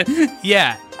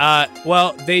 Yeah.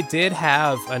 Well, they did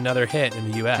have another hit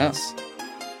in the U.S.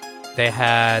 They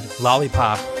had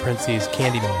Lollipop, Prince's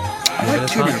Candyman. I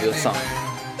do remember this song.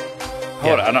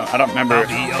 Hold on, I don't remember. I'll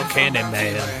be your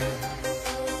Candyman.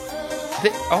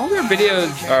 All their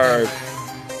videos are,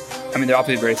 I mean, they're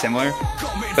obviously very similar,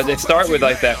 but they start with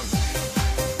like that.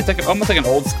 It's like almost like an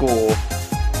old school,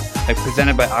 like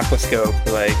presented by Aquascope,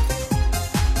 like.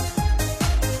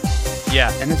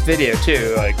 Yeah, and this video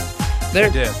too, like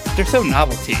they're so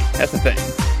novelty. That's the thing.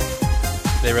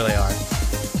 They really are.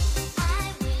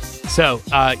 So,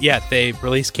 they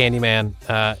released Candyman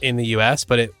in the U.S.,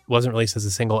 but it wasn't released as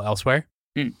a single elsewhere.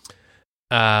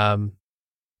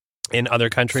 In other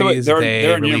countries, so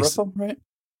they're released, Universal, right?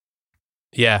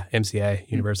 Yeah,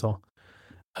 MCA, Universal.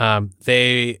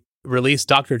 They released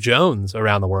Dr. Jones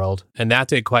around the world, and that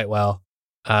did quite well,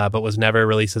 but was never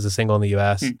released as a single in the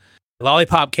U.S.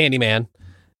 Lollipop Candyman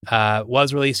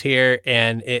was released here,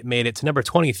 and it made it to number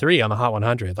 23 on the Hot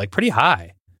 100, like pretty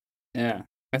high. Yeah,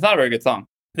 it's not a very good song.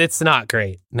 It's not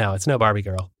great. No, it's no Barbie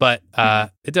Girl, but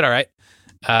it did all right.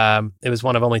 It was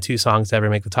one of only 2 songs to ever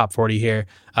make the top 40 here.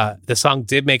 The song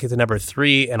did make it to number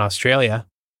 3 in Australia.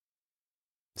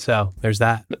 So there's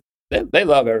that. They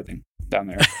love everything down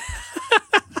there.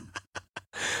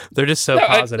 They're just so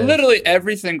positive. Literally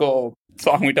every single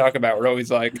song we talk about, we're always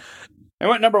like, I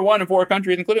went number 1 in 4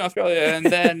 countries, including Australia, and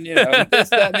then, this,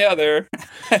 that, and the other.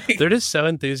 They're just so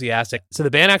enthusiastic. So the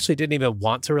band actually didn't even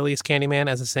want to release Candyman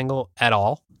as a single at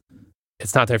all.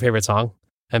 It's not their favorite song.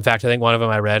 In fact, I think one of them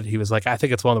I read, he was like, I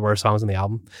think it's one of the worst songs on the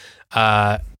album.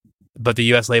 But the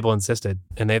U.S. label insisted,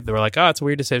 and they were like, oh, it's a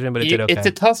weird decision, but it did okay. It's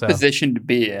a tough position to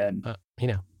be in.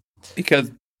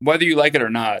 Because whether you like it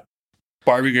or not,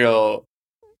 Barbie Girl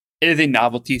is a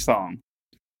novelty song.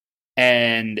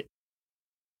 And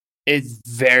it's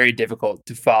very difficult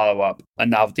to follow up a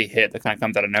novelty hit that kind of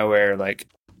comes out of nowhere. Like,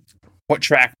 what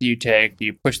track do you take? Do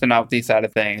you push the novelty side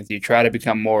of things? Do you try to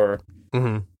become more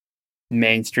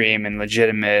mainstream and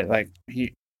legitimate? Like,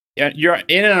 you're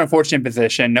in an unfortunate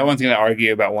position. No one's going to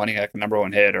argue about wanting like a number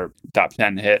 1 hit or top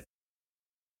 10 hit.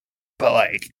 But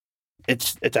like,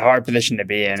 it's a hard position to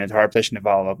be in. It's a hard position to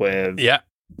follow up with. Yeah.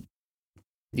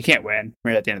 You can't win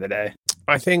right at the end of the day.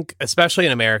 I think, especially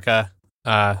in America,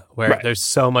 where there's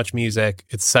so much music,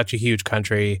 it's such a huge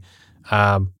country.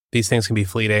 These things can be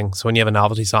fleeting. So when you have a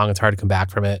novelty song, it's hard to come back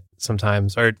from it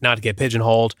sometimes, or not to get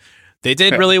pigeonholed. They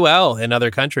did really well in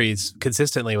other countries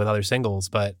consistently with other singles,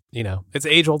 but it's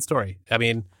an age-old story. I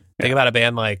mean, think about a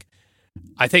band like,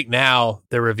 I think now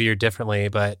they're revered differently,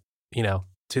 but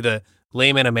to the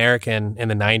layman American in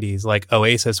the 90s, like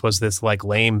Oasis was this like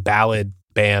lame ballad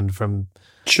band from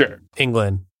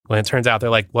England, when it turns out they're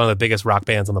like one of the biggest rock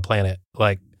bands on the planet.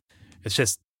 Like, it's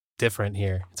just different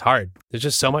here. It's hard. There's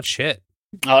just so much shit.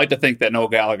 I like to think that Noel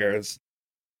Gallagher is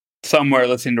somewhere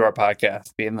listening to our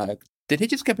podcast being like, did he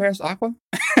just compare us to Aqua?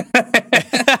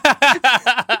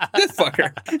 This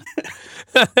fucker.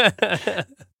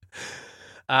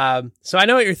 So I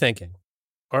know what you're thinking,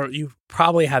 or you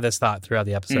probably had this thought throughout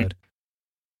the episode.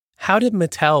 How did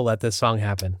Mattel let this song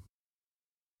happen?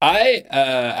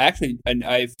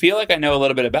 I feel like I know a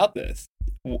little bit about this.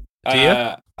 Do you?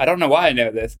 I don't know why I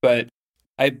know this, but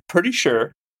I'm pretty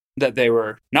sure that they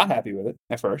were not happy with it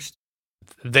at first.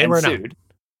 They and were sued. not.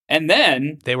 And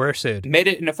then They were sued. made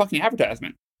it in a fucking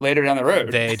advertisement later down the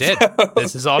road. They did. So,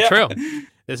 This is all yeah. true.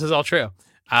 This is all true.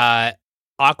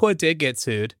 Aqua did get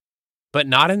sued, but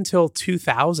not until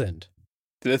 2000.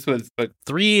 This was like,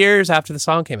 3 years after the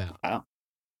song came out. Wow.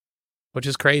 Which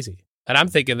is crazy. And I'm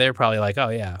thinking they're probably like, oh,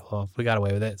 yeah, well, we got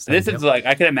away with it. It's no this big is deal. like,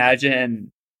 I can imagine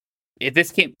if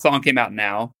this song came out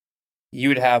now, you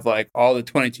would have like all the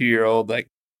 22-year-old like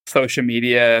social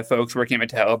media folks working at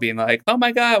Mattel being like, oh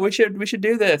my God, we should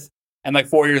do this. And like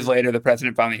 4 years later, the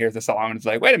president finally hears the song and is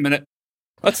like, wait a minute,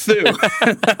 let's sue.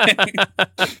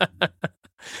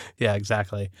 Yeah,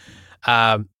 exactly.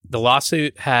 The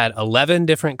lawsuit had 11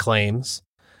 different claims,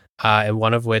 and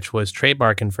one of which was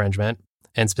trademark infringement,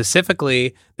 and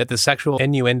specifically that the sexual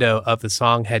innuendo of the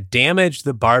song had damaged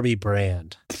the Barbie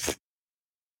brand.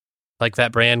 Like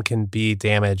that brand can be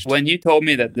damaged. When you told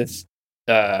me that this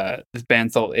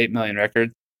band sold 8 million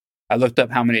records, I looked up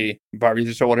how many Barbies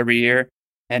are sold every year,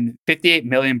 and 58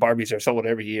 million Barbies are sold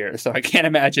every year. So I can't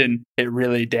imagine it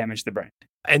really damaged the brand.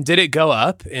 And did it go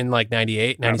up in like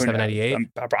 98, 97, 98?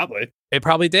 Probably. It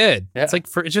probably did. Yeah. It's like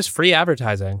it's just free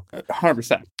advertising.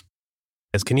 100%.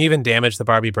 Can you even damage the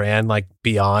Barbie brand like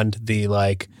beyond the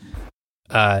like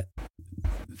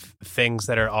things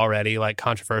that are already like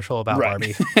controversial about Right.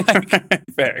 Barbie?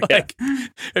 Fair. Yeah. Like,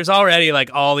 there's already like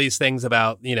all these things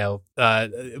about,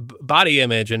 body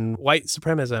image and white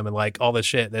supremacism and like all this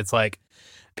shit that's like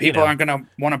People aren't going to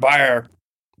want to buy a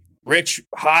rich,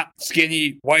 hot,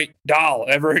 skinny, white doll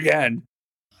ever again.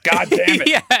 God damn it.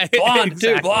 Yeah, Blonde,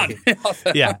 exactly. too,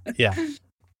 blonde.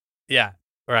 Yeah,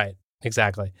 right,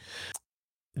 exactly.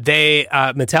 They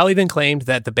Mattel even claimed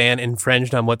that the band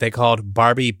infringed on what they called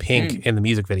Barbie pink in the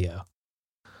music video,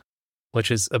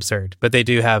 which is absurd, but they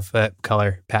do have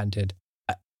color patented.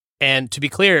 And to be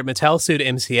clear, Mattel sued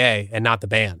MCA and not the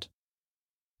band.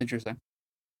 Interesting.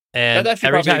 And That's actually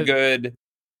every probably time, a good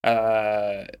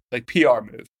like PR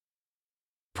move.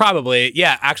 probably,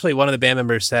 yeah. Actually, one of the band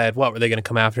members said, "What were they going to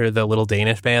come after the little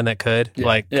Danish band that could?"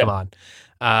 Yeah, Come on.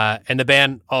 And the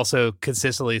band also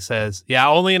consistently says, "Yeah,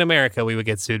 only in America we would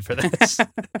get sued for this."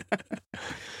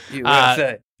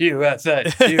 USA.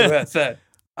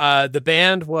 The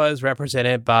band was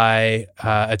represented by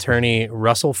attorney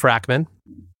Russell Frackman,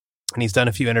 and he's done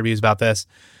a few interviews about this.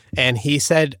 And he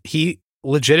said he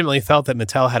legitimately felt that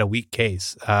Mattel had a weak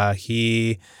case.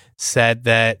 He said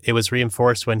that it was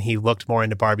reinforced when he looked more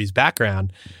into Barbie's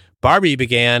background. Barbie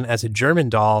began as a German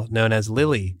doll known as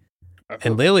Lily,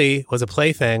 and Lily was a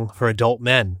plaything for adult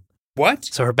men. What?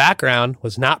 So her background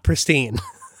was not pristine.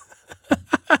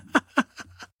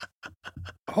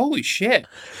 Holy shit.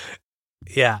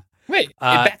 Yeah. Wait,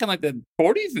 back in like the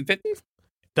 40s and 50s?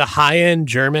 The high-end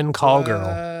German call girl.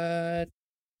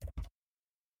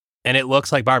 And it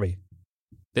looks like Barbie.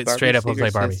 It straight up looks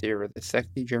like Barbie. With the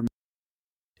sexy German.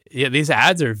 Yeah, these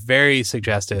ads are very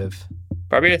suggestive.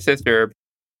 Barbie and her sister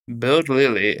build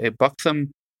Lily, a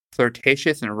buxom,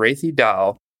 flirtatious, and racy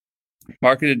doll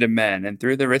marketed to men, and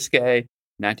through the risque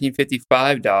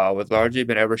 1955 doll was largely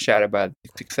been overshadowed by the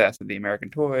success of the American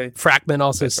toy. Frackman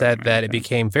also said that it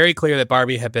became very clear that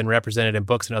Barbie had been represented in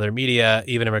books and other media,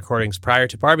 even in recordings prior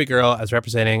to Barbie Girl, as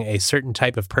representing a certain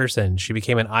type of person. She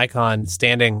became an icon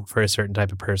standing for a certain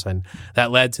type of person.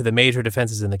 That led to the major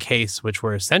defenses in the case, which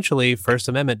were essentially First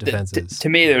Amendment defenses. To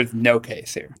me, there's no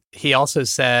case here. He also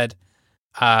said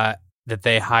that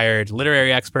they hired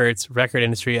literary experts, record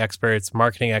industry experts,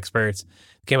 marketing experts,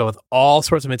 came up with all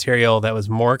sorts of material that was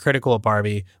more critical of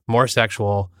Barbie, more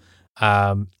sexual.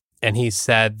 And he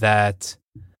said that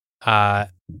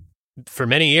for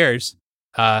many years,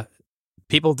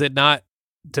 people did not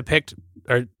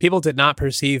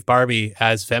perceive Barbie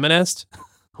as feminist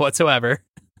whatsoever.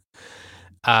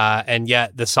 And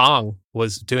yet the song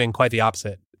was doing quite the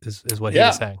opposite, is what he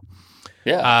was saying.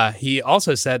 Yeah. He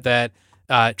also said that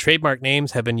trademark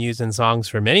names have been used in songs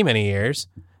for many, many years.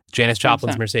 Janis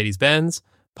Joplin's Mercedes-Benz,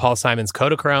 Paul Simon's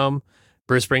Kodachrome,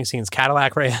 Bruce Springsteen's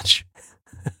Cadillac Ranch.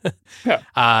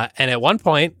 And at one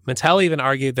point, Mattel even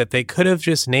argued that they could have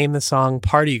just named the song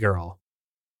Party Girl.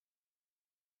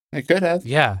 They could have.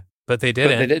 Yeah, but they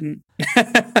didn't. But they didn't.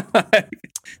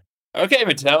 Okay,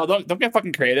 Mattel, don't get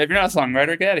fucking creative. You're not a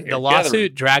songwriter. Get out of here. The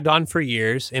lawsuit dragged on for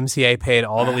years. MCA paid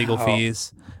all the legal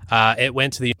fees. It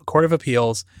went to the Court of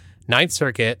Appeals, Ninth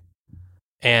Circuit,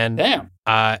 and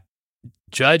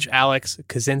Judge Alex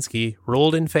Kaczynski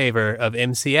ruled in favor of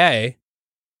MCA,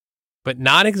 but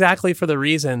not exactly for the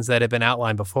reasons that had been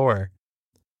outlined before.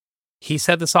 He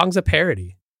said the song's a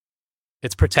parody.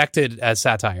 It's protected as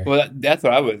satire. Well, that's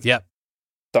what I was. Yep.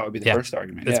 Thought would be the first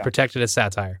argument. It's protected as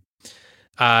satire.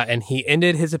 And he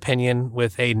ended his opinion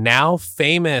with a now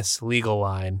famous legal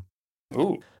line.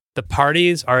 Ooh. The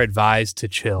parties are advised to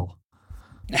chill.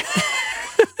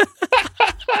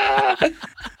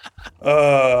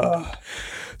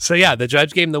 So yeah, the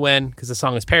judge gave him the win because the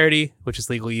song is parody, which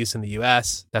is legal use in the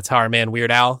U.S. That's how our man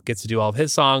Weird Al gets to do all of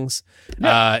his songs.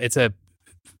 Yeah. It's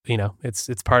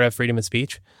part of freedom of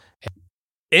speech.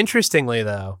 Interestingly,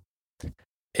 though,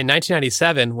 in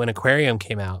 1997, when Aquarium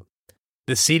came out,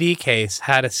 the CD case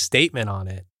had a statement on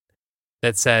it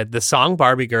that said the song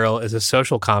Barbie Girl is a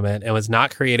social comment and was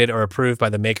not created or approved by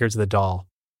the makers of the doll.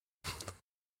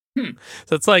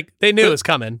 So it's like they knew it was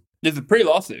coming. There's a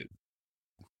pre-lawsuit.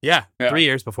 Yeah, 3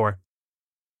 years before.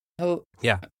 Oh,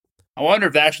 yeah. I wonder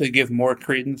if they actually give more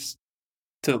credence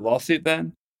to the lawsuit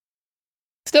then.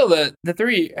 Still, the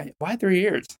 3. Why 3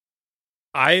 years?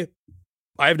 I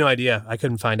have no idea. I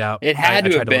couldn't find out. It had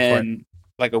to have look for it. been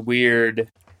like a weird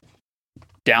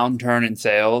downturn in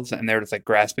sales, and they're just like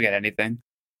grasping at anything.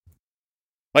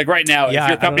 Like right now, if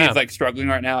your company is like struggling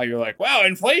right now, you're like, "Wow,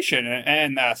 inflation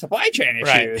and supply chain issues,"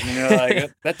 Right. and you're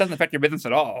like, "That doesn't affect your business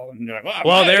at all." And you're like,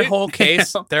 "Well, their whole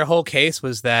case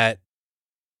was that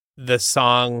the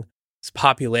song's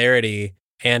popularity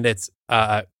and its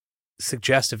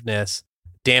suggestiveness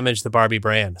damaged the Barbie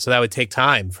brand, so that would take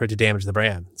time for it to damage the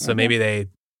brand. So maybe they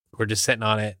were just sitting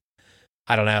on it.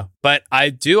 I don't know, but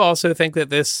I do also think that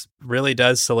this really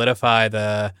does solidify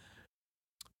the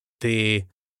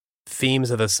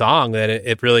themes of the song, that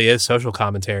it really is social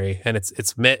commentary, and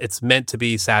it's meant to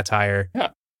be satire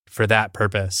for that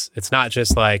purpose. It's not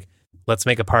just like, let's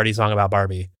make a party song about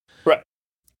Barbie. Right.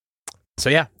 So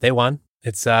yeah, they won.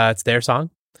 It's their song.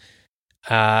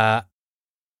 In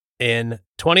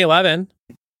 2011,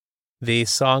 the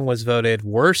song was voted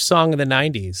worst song of the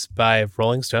 90s by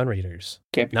Rolling Stone readers.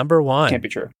 Number 1. Can't be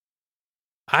true.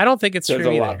 I don't think it's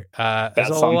true either. There's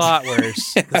a lot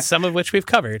worse, some of which we've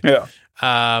covered. Yeah.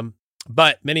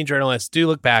 But many journalists do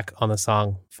look back on the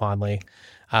song fondly.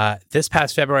 This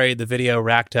past February, the video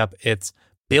racked up its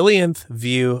billionth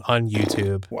view on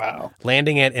YouTube. Wow.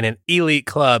 Landing it in an elite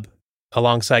club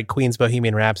alongside Queen's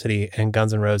Bohemian Rhapsody and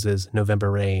Guns N' Roses'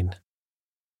 November Rain.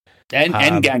 And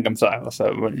Gangnam Style.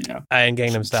 So, you know. And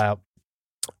Gangnam Style.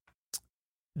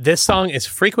 This song is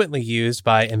frequently used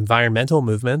by environmental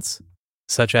movements,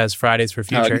 such as Fridays for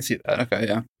Future. I can see that. Okay,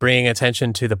 yeah. Bringing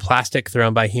attention to the plastic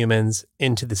thrown by humans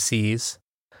into the seas.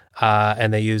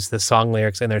 And they use the song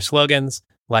lyrics in their slogans.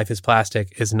 Life is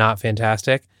plastic is not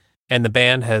fantastic. And the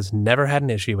band has never had an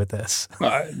issue with this.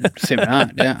 Seem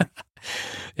not, yeah.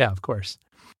 Yeah, of course.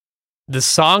 The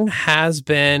song has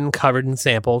been covered and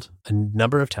sampled a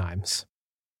number of times.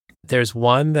 There's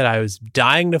one that I was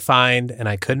dying to find and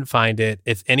I couldn't find it.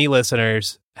 If any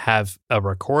listeners have a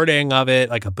recording of it,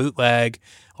 like a bootleg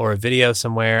or a video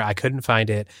somewhere, I couldn't find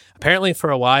it. Apparently for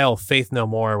a while, Faith No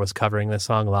More was covering this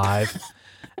song live.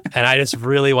 And I just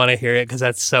really want to hear it because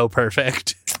that's so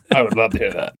perfect. I would love to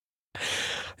hear that.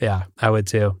 Yeah, I would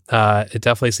too. It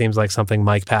definitely seems like something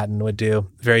Mike Patton would do,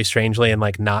 very strangely and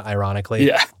like not ironically.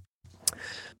 Yeah.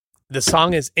 The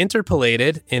song is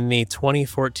interpolated in the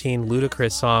 2014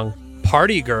 Ludacris song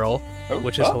Party Girl,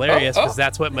 which is hilarious because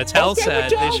that's what Mattel said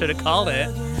they should have called it.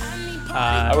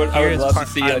 I would love to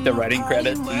see like the writing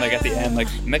credits and like at the end, like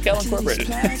Mattel Incorporated.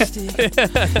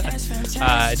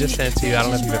 I just sent it to you. I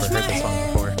don't know if you've ever heard this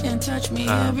song before.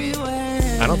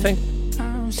 I don't think.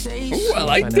 Ooh, I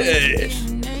like this.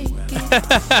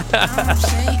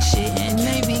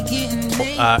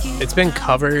 It's been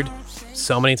covered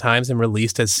so many times and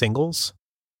released as singles.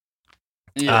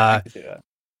 Yeah, I can see that.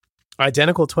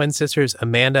 Identical twin sisters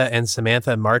Amanda and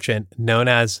Samantha Marchant, known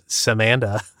as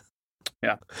Samanda,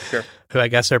 yeah, sure, who I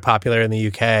guess are popular in the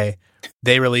UK,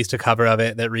 they released a cover of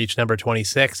it that reached number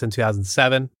 26 in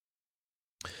 2007.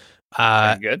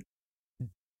 Good.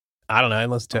 I don't know. I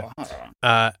listened to it.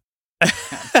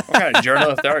 What kind of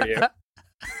journalist are you?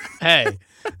 Hey,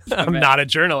 I'm not a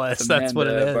journalist. That's what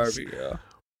it is. Barbie Girl.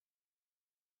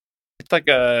 It's like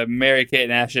a Mary-Kate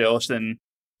and Ashley Olsen.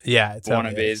 Yeah, it's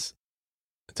wannabes.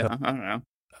 I don't know.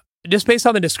 Just based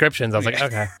on the descriptions, I was like,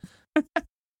 okay.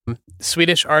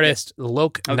 Swedish artist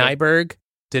Loke Nyberg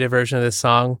did a version of this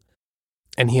song,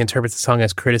 and he interprets the song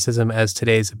as criticism as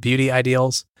today's beauty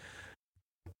ideals.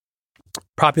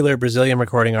 Popular Brazilian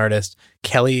recording artist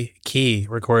Kelly Key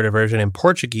recorded a version in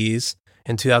Portuguese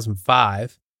in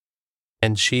 2005,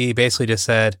 and she basically just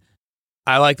said,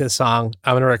 I like this song.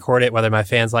 I'm going to record it whether my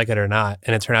fans like it or not,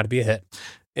 and it turned out to be a hit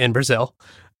in Brazil.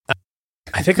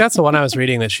 I think that's the one I was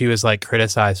reading that she was like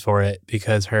criticized for it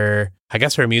because I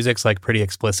guess her music's like pretty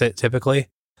explicit typically.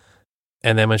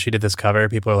 And then when she did this cover,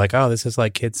 people are like, oh, this is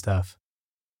like kid stuff.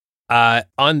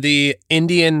 On the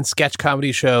Indian sketch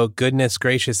comedy show Goodness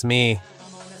Gracious Me,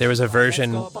 there was a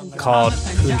version called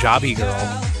Punjabi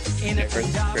Girl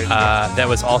that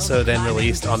was also then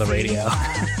released on the radio.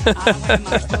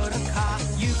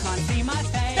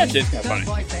 That's just kind of funny.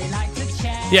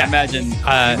 Yeah, Imagine.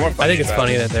 I think it's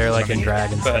funny that they're like in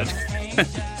drag and stuff.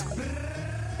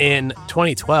 In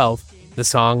 2012, the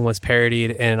song was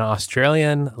parodied in an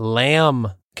Australian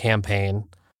lamb campaign,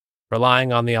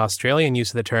 relying on the Australian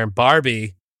use of the term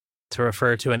Barbie to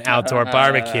refer to an outdoor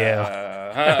barbecue.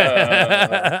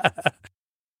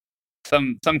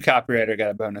 Some copywriter got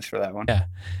a bonus for that one. Yeah.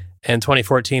 In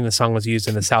 2014, the song was used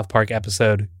in the South Park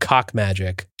episode Cock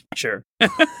Magic. Sure.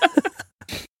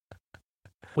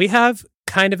 We have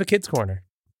kind of a kids' corner.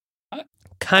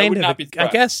 I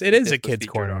guess it is a kids'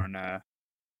 corner. On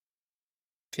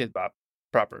Kids Bop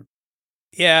proper.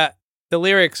 Yeah, the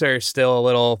lyrics are still a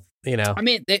little, I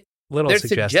mean, they're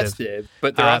suggestive,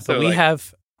 but they're also. But we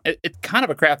have. It's kind of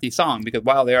a crafty song because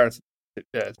while they are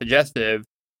suggestive,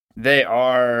 they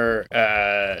are.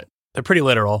 They're pretty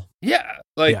literal. Yeah,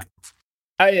 like yeah.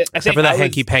 I Except think for that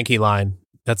hanky panky line.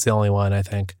 That's the only one I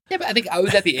think. Yeah, but I think I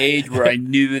was at the age where I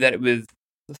knew that it was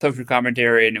social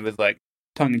commentary and it was like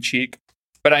tongue in cheek.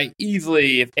 But I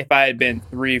easily, if I had been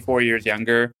 3-4 years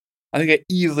younger, I think I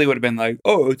easily would have been like,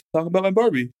 "Oh, it's talking about my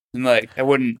Barbie," and like I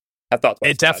wouldn't have thought.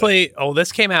 It definitely. Oh,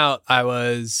 this came out. I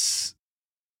was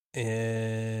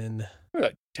in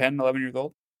like 10, 11 years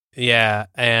old. Yeah,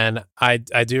 and I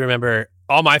do remember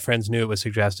all my friends knew it was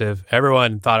suggestive.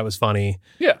 Everyone thought it was funny.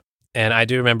 Yeah. And I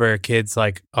do remember kids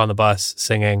like on the bus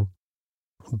singing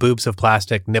boobs of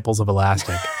plastic, nipples of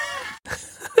elastic.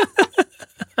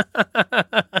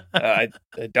 I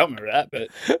don't remember that, but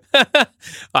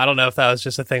I don't know if that was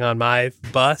just a thing on my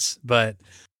bus, but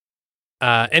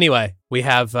anyway, we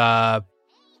have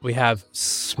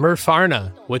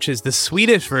Smurfarna, which is the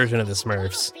Swedish version of the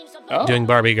Smurfs, doing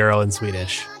Barbie Girl in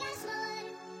Swedish.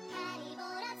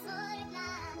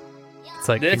 It's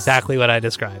like exactly what I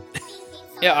described.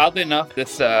 Yeah, oddly enough,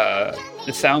 this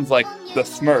sounds like the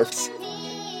Smurfs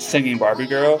singing Barbie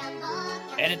Girl,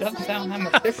 and it doesn't sound that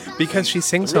much different. Because she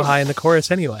sings so high in the chorus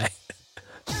anyway.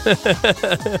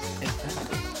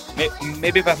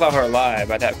 Maybe if I saw her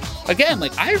live, I'd have... Again,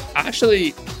 like, I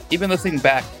actually, even listening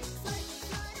back,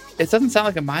 it doesn't sound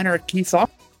like a minor key song.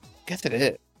 I guess it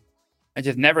is. It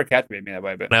just never captivated me that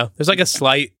way. But no, there's like a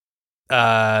slight,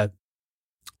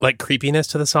 like creepiness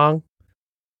to the song.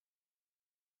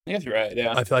 I guess you're right,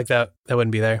 yeah. I feel like that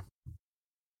wouldn't be there.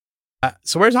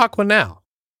 So where's Aqua now?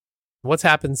 What's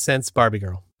happened since Barbie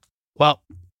Girl? Well,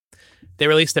 they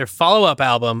released their follow-up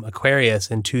album, Aquarius,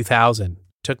 in 2000.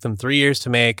 Took them 3 years to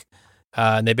make,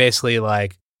 and they basically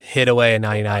like hid away in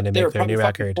 99 to make their new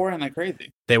record. They were like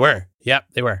crazy. They were. Yep,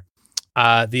 they were.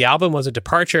 The album was a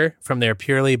departure from their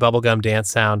purely bubblegum dance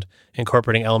sound,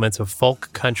 incorporating elements of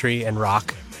folk, country, and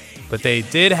rock. But they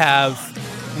did have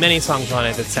many songs on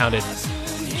it that sounded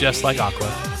just like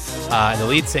Aqua. And the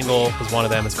lead single was one of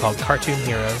them. It's called Cartoon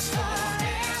Heroes.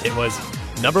 It was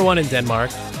number 1 in Denmark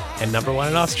and number 1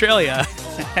 in Australia.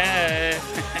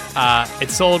 It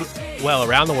sold well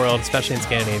around the world, especially in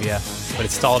Scandinavia, but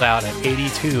it stalled out at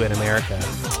 82 in America.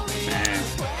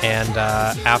 And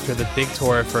after the big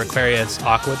tour for Aquarius,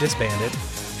 Aqua disbanded.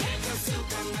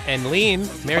 And Lean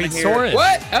married Soren.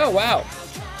 What? Oh, wow.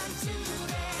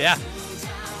 Yeah.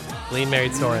 Lean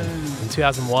married Soren in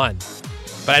 2001.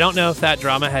 But I don't know if that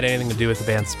drama had anything to do with the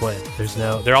band split.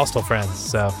 They're all still friends.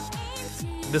 So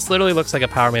this literally looks like a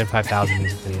Power Man 5000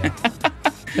 music video.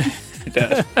 It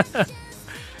does.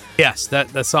 Yes,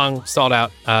 the song stalled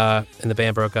out and the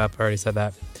band broke up. I already said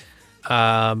that.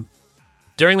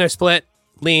 During their split,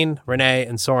 Lean, Renee,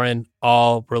 and Soren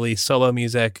all released solo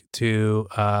music to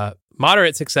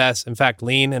moderate success. In fact,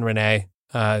 Lean and Renee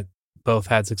both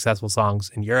had successful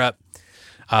songs in Europe.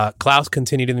 Klaus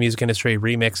continued in the music industry,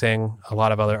 remixing a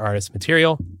lot of other artists'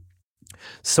 material.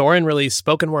 Soren released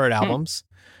spoken word albums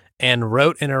and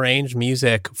wrote and arranged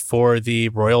music for the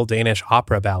Royal Danish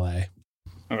Opera Ballet.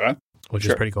 Okay. Which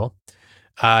is pretty cool.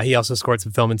 He also scored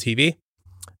some film and TV.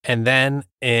 And then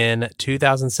in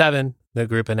 2007, the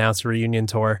group announced a reunion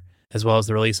tour, as well as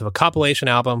the release of a compilation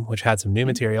album, which had some new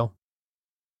material.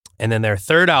 And then their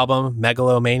third album,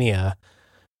 Megalomania,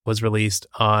 was released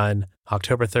on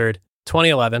October 3rd,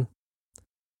 2011.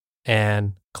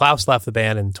 And Klaus left the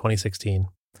band in 2016,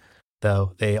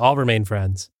 though they all remain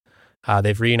friends.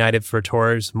 They've reunited for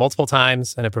tours multiple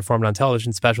times and have performed on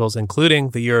television specials,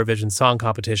 including the Eurovision Song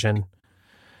Competition.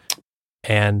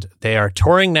 And they are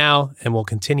touring now and will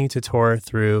continue to tour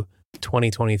through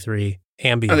 2023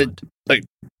 and beyond. Like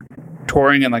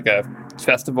touring in like a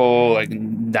festival, like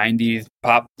 90s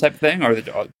pop type thing, or is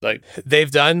it like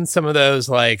They've done some of those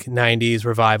like 90s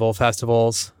revival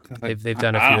festivals. They've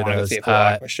done a I few don't of want to those. see a full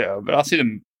Aqua show, but I'll see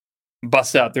them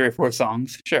bust out 3 or 4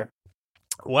 songs. Sure.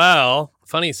 Well,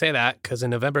 funny you say that because in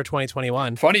November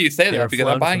 2021, Funny you say They that were because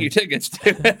I'm flown buying from- you tickets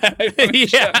to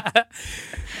yeah.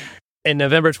 In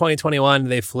November 2021,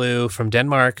 they flew from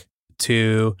Denmark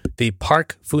to the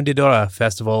Park Fundidora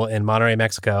Festival in Monterrey,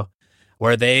 Mexico,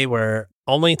 where they were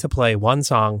only to play one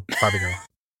song, Barbie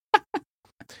Girl.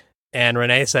 And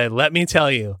Renee said, "Let me tell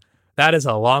you, that is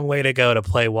a long way to go to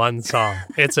play one song.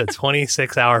 It's a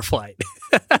 26-hour flight."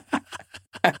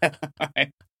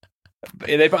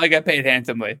 They probably got paid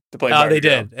handsomely to play. Oh, Barbie they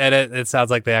Girl. did. And it sounds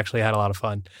like they actually had a lot of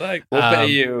fun. Like, we'll pay Um,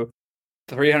 you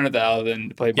 $300,000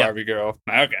 to play yeah. Barbie Girl.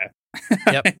 Okay.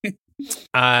 Yep.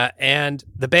 And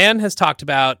the band has talked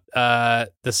about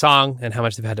the song and how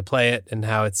much they've had to play it and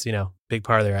how it's, big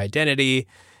part of their identity.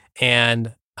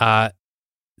 And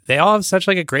they all have such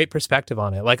like a great perspective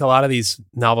on it. Like a lot of these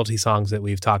novelty songs that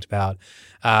we've talked about.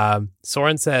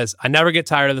 Soren says, "I never get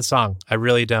tired of the song. I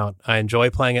really don't. I enjoy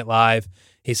playing it live."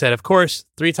 He said, "Of course,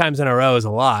 3 times in a row is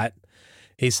a lot."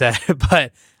 He said,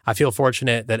 "But I feel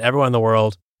fortunate that everyone in the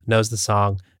world knows the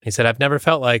song." He said, "I've never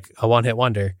felt like a one-hit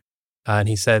wonder." And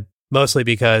he said, "Mostly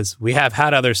because we have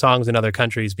had other songs in other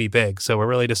countries be big. So we're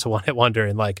really just a one-hit wonder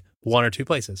in like 1 or 2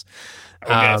 places."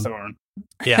 Okay, Soren.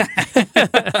 Yeah.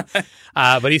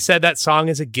 But he said that song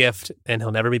is a gift and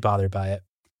he'll never be bothered by it.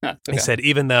 Huh, He okay. said,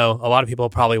 even though a lot of people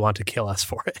probably want to kill us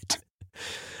for it.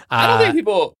 I don't think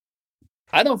people.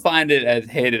 I don't find it as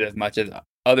hated as much as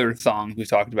other songs we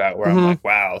talked about. Where Mhm. I'm like,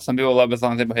 wow, some people love the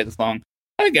song, some people hate the song.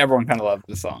 I think everyone kind of loves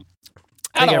the song.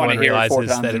 I don't want to hear it 4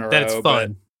 times in a row. that it's but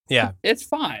fun. Yeah. It's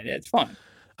fine. It's fun.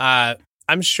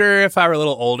 I'm sure if I were a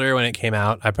little older when it came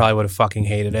out, I probably would have fucking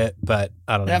hated it, but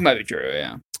I don't know. That might be true.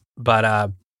 Yeah.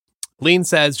 But Lean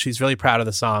says she's really proud of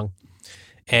the song.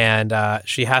 And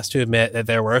she has to admit that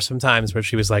there were some times where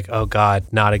she was like, "Oh God,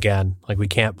 not again. Like, we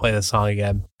can't play this song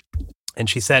again." And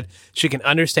she said she can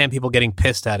understand people getting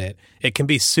pissed at it. It can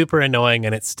be super annoying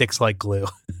and it sticks like glue.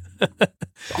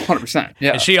 100%.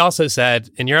 Yeah. And she also said,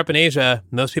 in Europe and Asia,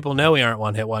 most people know we aren't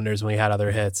one-hit wonders when we had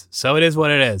other hits. So it is what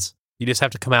it is. You just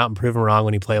have to come out and prove them wrong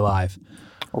when you play live.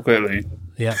 Okay, Lee.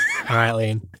 Yep. All right,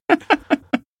 Lean.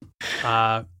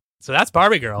 So that's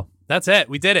Barbie Girl. That's it.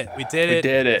 We did it. We did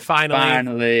it. Finally.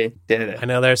 Finally did it. I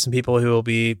know there's some people who will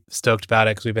be stoked about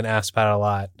it because we've been asked about it a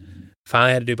lot.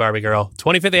 Finally had to do Barbie Girl.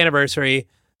 25th anniversary.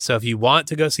 So if you want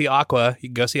to go see Aqua, you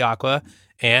can go see Aqua.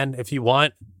 And if you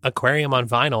want Aquarium on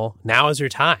vinyl, now is your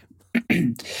time.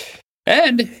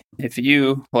 And if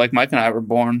you, like Mike and I, were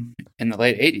born in the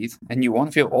late 80s and you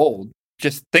want to feel old,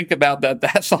 just think about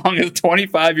that song is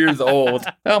 25 years old.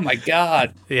 Oh my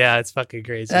God. Yeah, it's fucking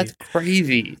crazy. That's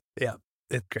crazy.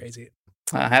 It's crazy.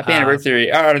 Happy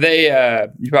anniversary. Are they,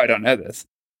 you probably don't know this,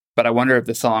 but I wonder if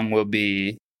the song will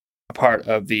be a part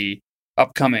of the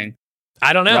upcoming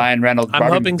I don't know. Ryan Reynolds I'm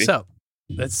Barbie hoping movie. so.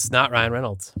 It's not Ryan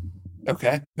Reynolds.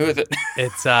 Okay. Who is it?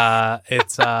 It's Ryan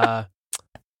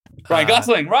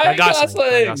Gosling. Ryan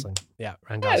Gosling. Yeah,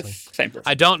 Ryan Yeah, Gosling. same person.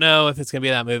 I don't know if it's going to be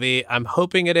that movie. I'm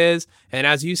hoping it is. And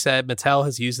as you said, Mattel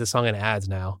has used the song in ads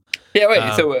now, Yeah,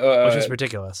 wait. So, which is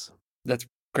ridiculous. that's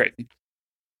crazy.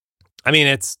 I mean,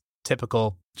 it's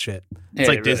typical shit. It's Yeah,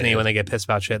 like it Disney really when they get pissed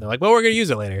about shit. They're like, well, we're going to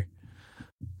use it later.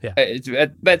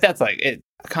 But that's like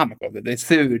comical that they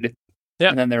sued. Yeah.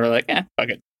 And then they were like, fuck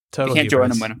it. Total You can't join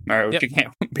hubris. them, win them. Or Yep. you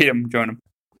can't beat them, join them.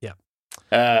 Yeah.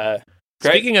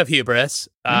 Great. Speaking of hubris,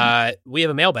 we have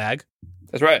a mailbag.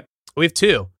 That's right. We have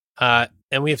 2. And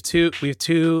we have two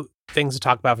things to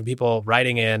talk about from people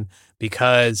writing in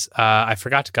because I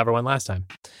forgot to cover one last time.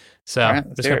 So All right, I'm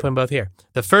let's just hear going to put them both here.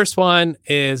 The first one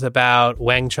is about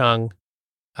Wang Chung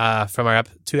from our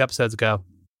 2 episodes ago.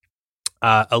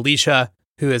 Alicia,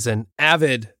 who is an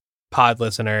avid pod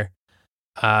listener,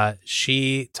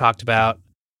 she talked about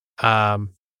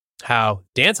how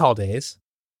Dance Hall Days,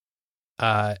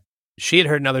 she had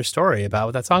heard another story about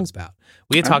what that song's about.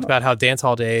 We had talked about how Dance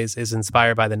Hall Days is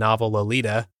inspired by the novel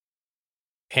Lolita,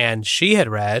 and she had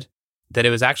read that it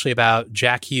was actually about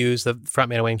Jack Hughes, the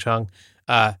frontman of Wang Chung,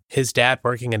 his dad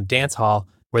working in a dance hall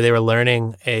where they were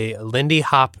learning a Lindy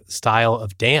Hop style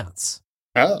of dance,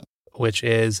 which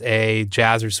is a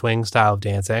jazz or swing style of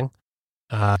dancing.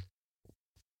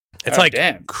 It's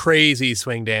crazy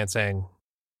swing dancing.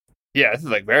 Yeah, this is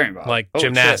like very involved. Like Holy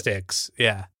gymnastics. Shit.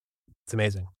 Yeah. It's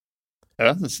amazing.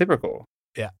 Oh, that's super cool.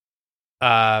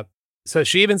 So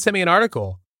she even sent me an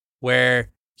article where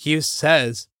Hughes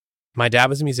says My dad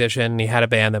was a musician. And he had a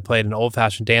band that played an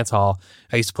old-fashioned dance hall.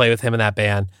 I used to play with him in that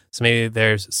band. So maybe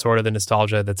there's sort of the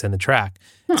nostalgia that's in the track.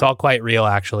 It's all quite real,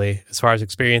 actually, as far as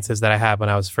experiences that I had when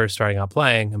I was first starting out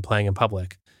playing and playing in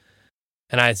public.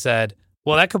 And I said,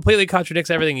 well, that completely contradicts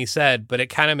everything he said, but it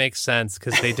kind of makes sense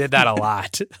because they did that a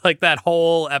lot. Like that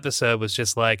whole episode was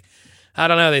just like, I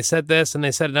don't know, they said this and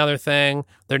they said another thing.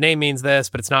 Their name means this,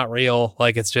 but it's not real.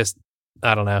 Like it's just,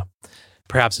 I don't know.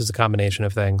 Perhaps it's a combination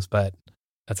of things, but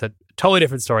that's a totally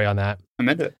different story on that. I'm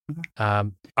into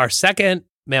it. Our second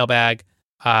mailbag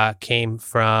came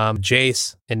from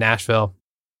Jace in Nashville.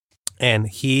 And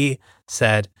he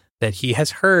said that he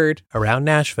has heard around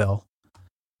Nashville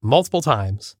multiple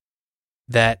times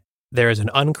that there is an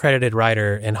uncredited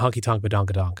writer in Honky Tonk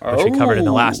Badonkadonk, which we covered in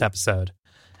the last episode.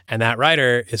 And that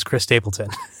writer is Chris Stapleton.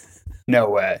 No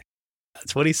way.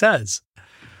 That's what he says.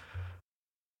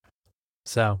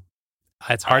 So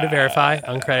it's hard to verify,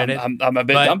 uncredited. I'm a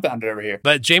bit dumbfounded over here.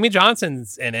 But Jamie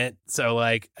Johnson's in it. So,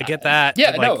 like, I get that.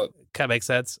 Yeah, like, no. Kind of makes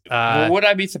sense. Would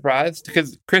I be surprised?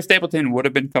 Because Chris Stapleton would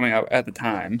have been coming out at the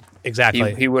time.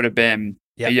 Exactly. He would have been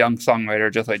a young songwriter,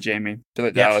 just like Jamie, just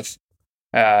like Dallas.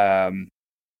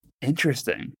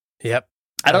 Interesting. Yep.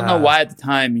 I don't know why at the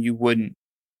time you wouldn't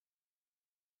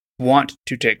want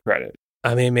to take credit.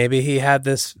 I mean, maybe he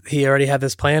already had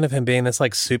this plan of him being this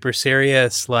like super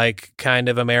serious, like kind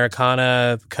of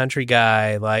Americana country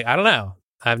guy. Like, I don't know.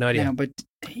 I have no idea. Yeah, but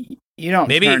you don't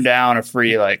turn down a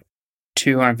free like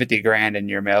 $250,000 in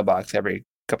your mailbox every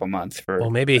couple months for.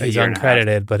 Well, maybe he's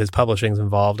uncredited, but his publishing's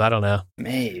involved. I don't know.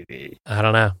 Maybe. I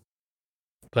don't know.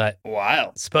 But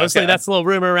wild. Supposedly that's a little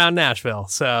rumor around Nashville.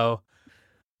 So,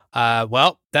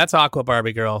 well, that's Aqua,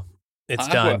 Barbie girl. It's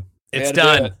done. It's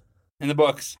done. In the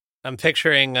books. I'm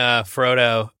picturing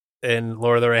Frodo in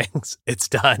Lord of the Rings. It's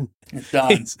done. It's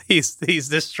done. He's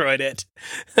destroyed it.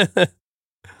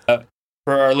 For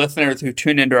our listeners who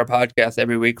tune into our podcast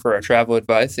every week for our travel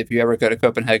advice, if you ever go to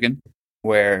Copenhagen,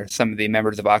 where some of the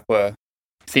members of Aqua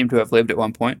seem to have lived at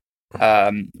one point,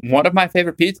 one of my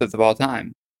favorite pizzas of all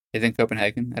time is in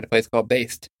Copenhagen at a place called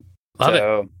Based. Love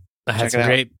it. I had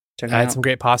some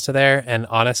great pasta there, and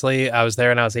honestly, I was there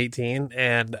when I was 18,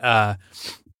 and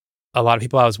a lot of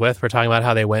people I was with were talking about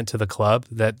how they went to the club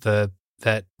that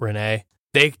Renee.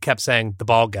 They kept saying the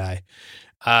bald guy.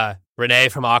 Renee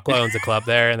from Aqua owns a club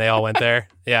there, and they all went there.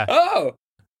 Yeah. Oh,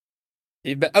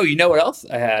 you know what else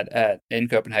I had in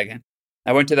Copenhagen?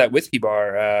 I went to that whiskey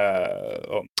bar.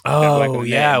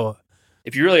 Yeah.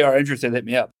 If you really are interested, hit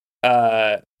me up.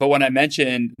 But when I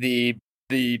mentioned the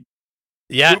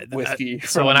whiskey,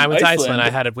 so when I went to Iceland,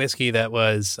 I had a whiskey that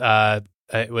was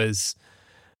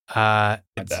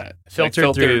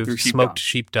filtered through smoked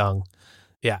sheep dung.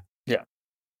 Yeah.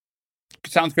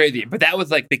 Sounds crazy, but that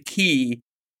was like the key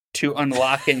to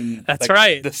unlocking. That's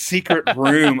right. The secret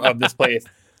room of this place.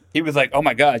 He was like, "Oh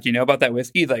my god, you know about that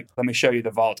whiskey? He's like, let me show you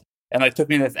the vault." And like took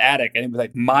me to this attic, and it was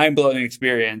like mind-blowing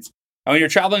experience. And when you're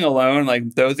traveling alone,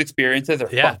 like those experiences are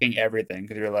fucking everything,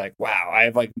 because you're like, wow,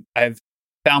 I've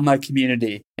found my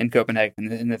community in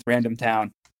Copenhagen, in this random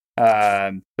town.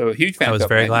 So a huge fan. I was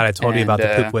very glad I told you about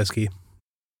the poop whiskey.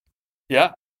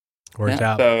 Yeah. Worked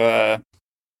out. So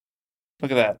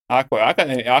look at that.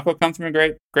 Aqua comes from a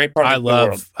great part of the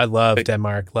world. I love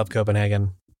Denmark, love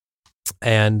Copenhagen.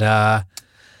 And I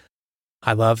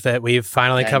love that we've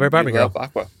finally covered Barbie Girl.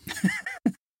 Aqua.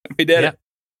 We did it.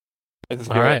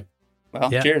 All right. Well,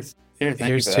 cheers.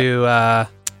 Here's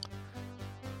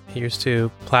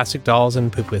to plastic dolls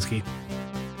and poop whiskey.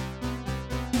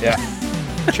 Yeah,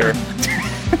 sure.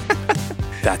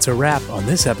 That's a wrap on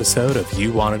this episode of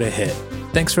You Wanted a Hit.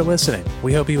 Thanks for listening.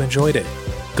 We hope you enjoyed it.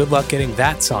 Good luck getting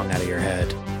that song out of your head.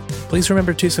 Please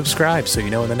remember to subscribe so you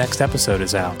know when the next episode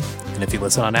is out. And if you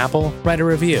listen on Apple, write a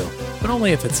review, but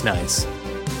only if it's nice.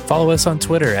 Follow us on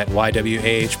Twitter at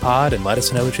YWAHpod and let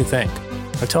us know what you think.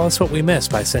 Or tell us what we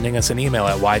missed by sending us an email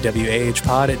at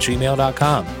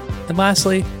ywahpod@gmail.com. And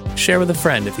lastly, share with a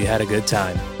friend if you had a good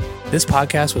time. This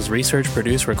podcast was researched,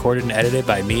 produced, recorded, and edited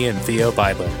by me and Theo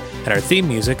Beidler, and our theme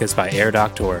music is by Air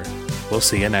Doctor. We'll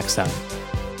see you next time.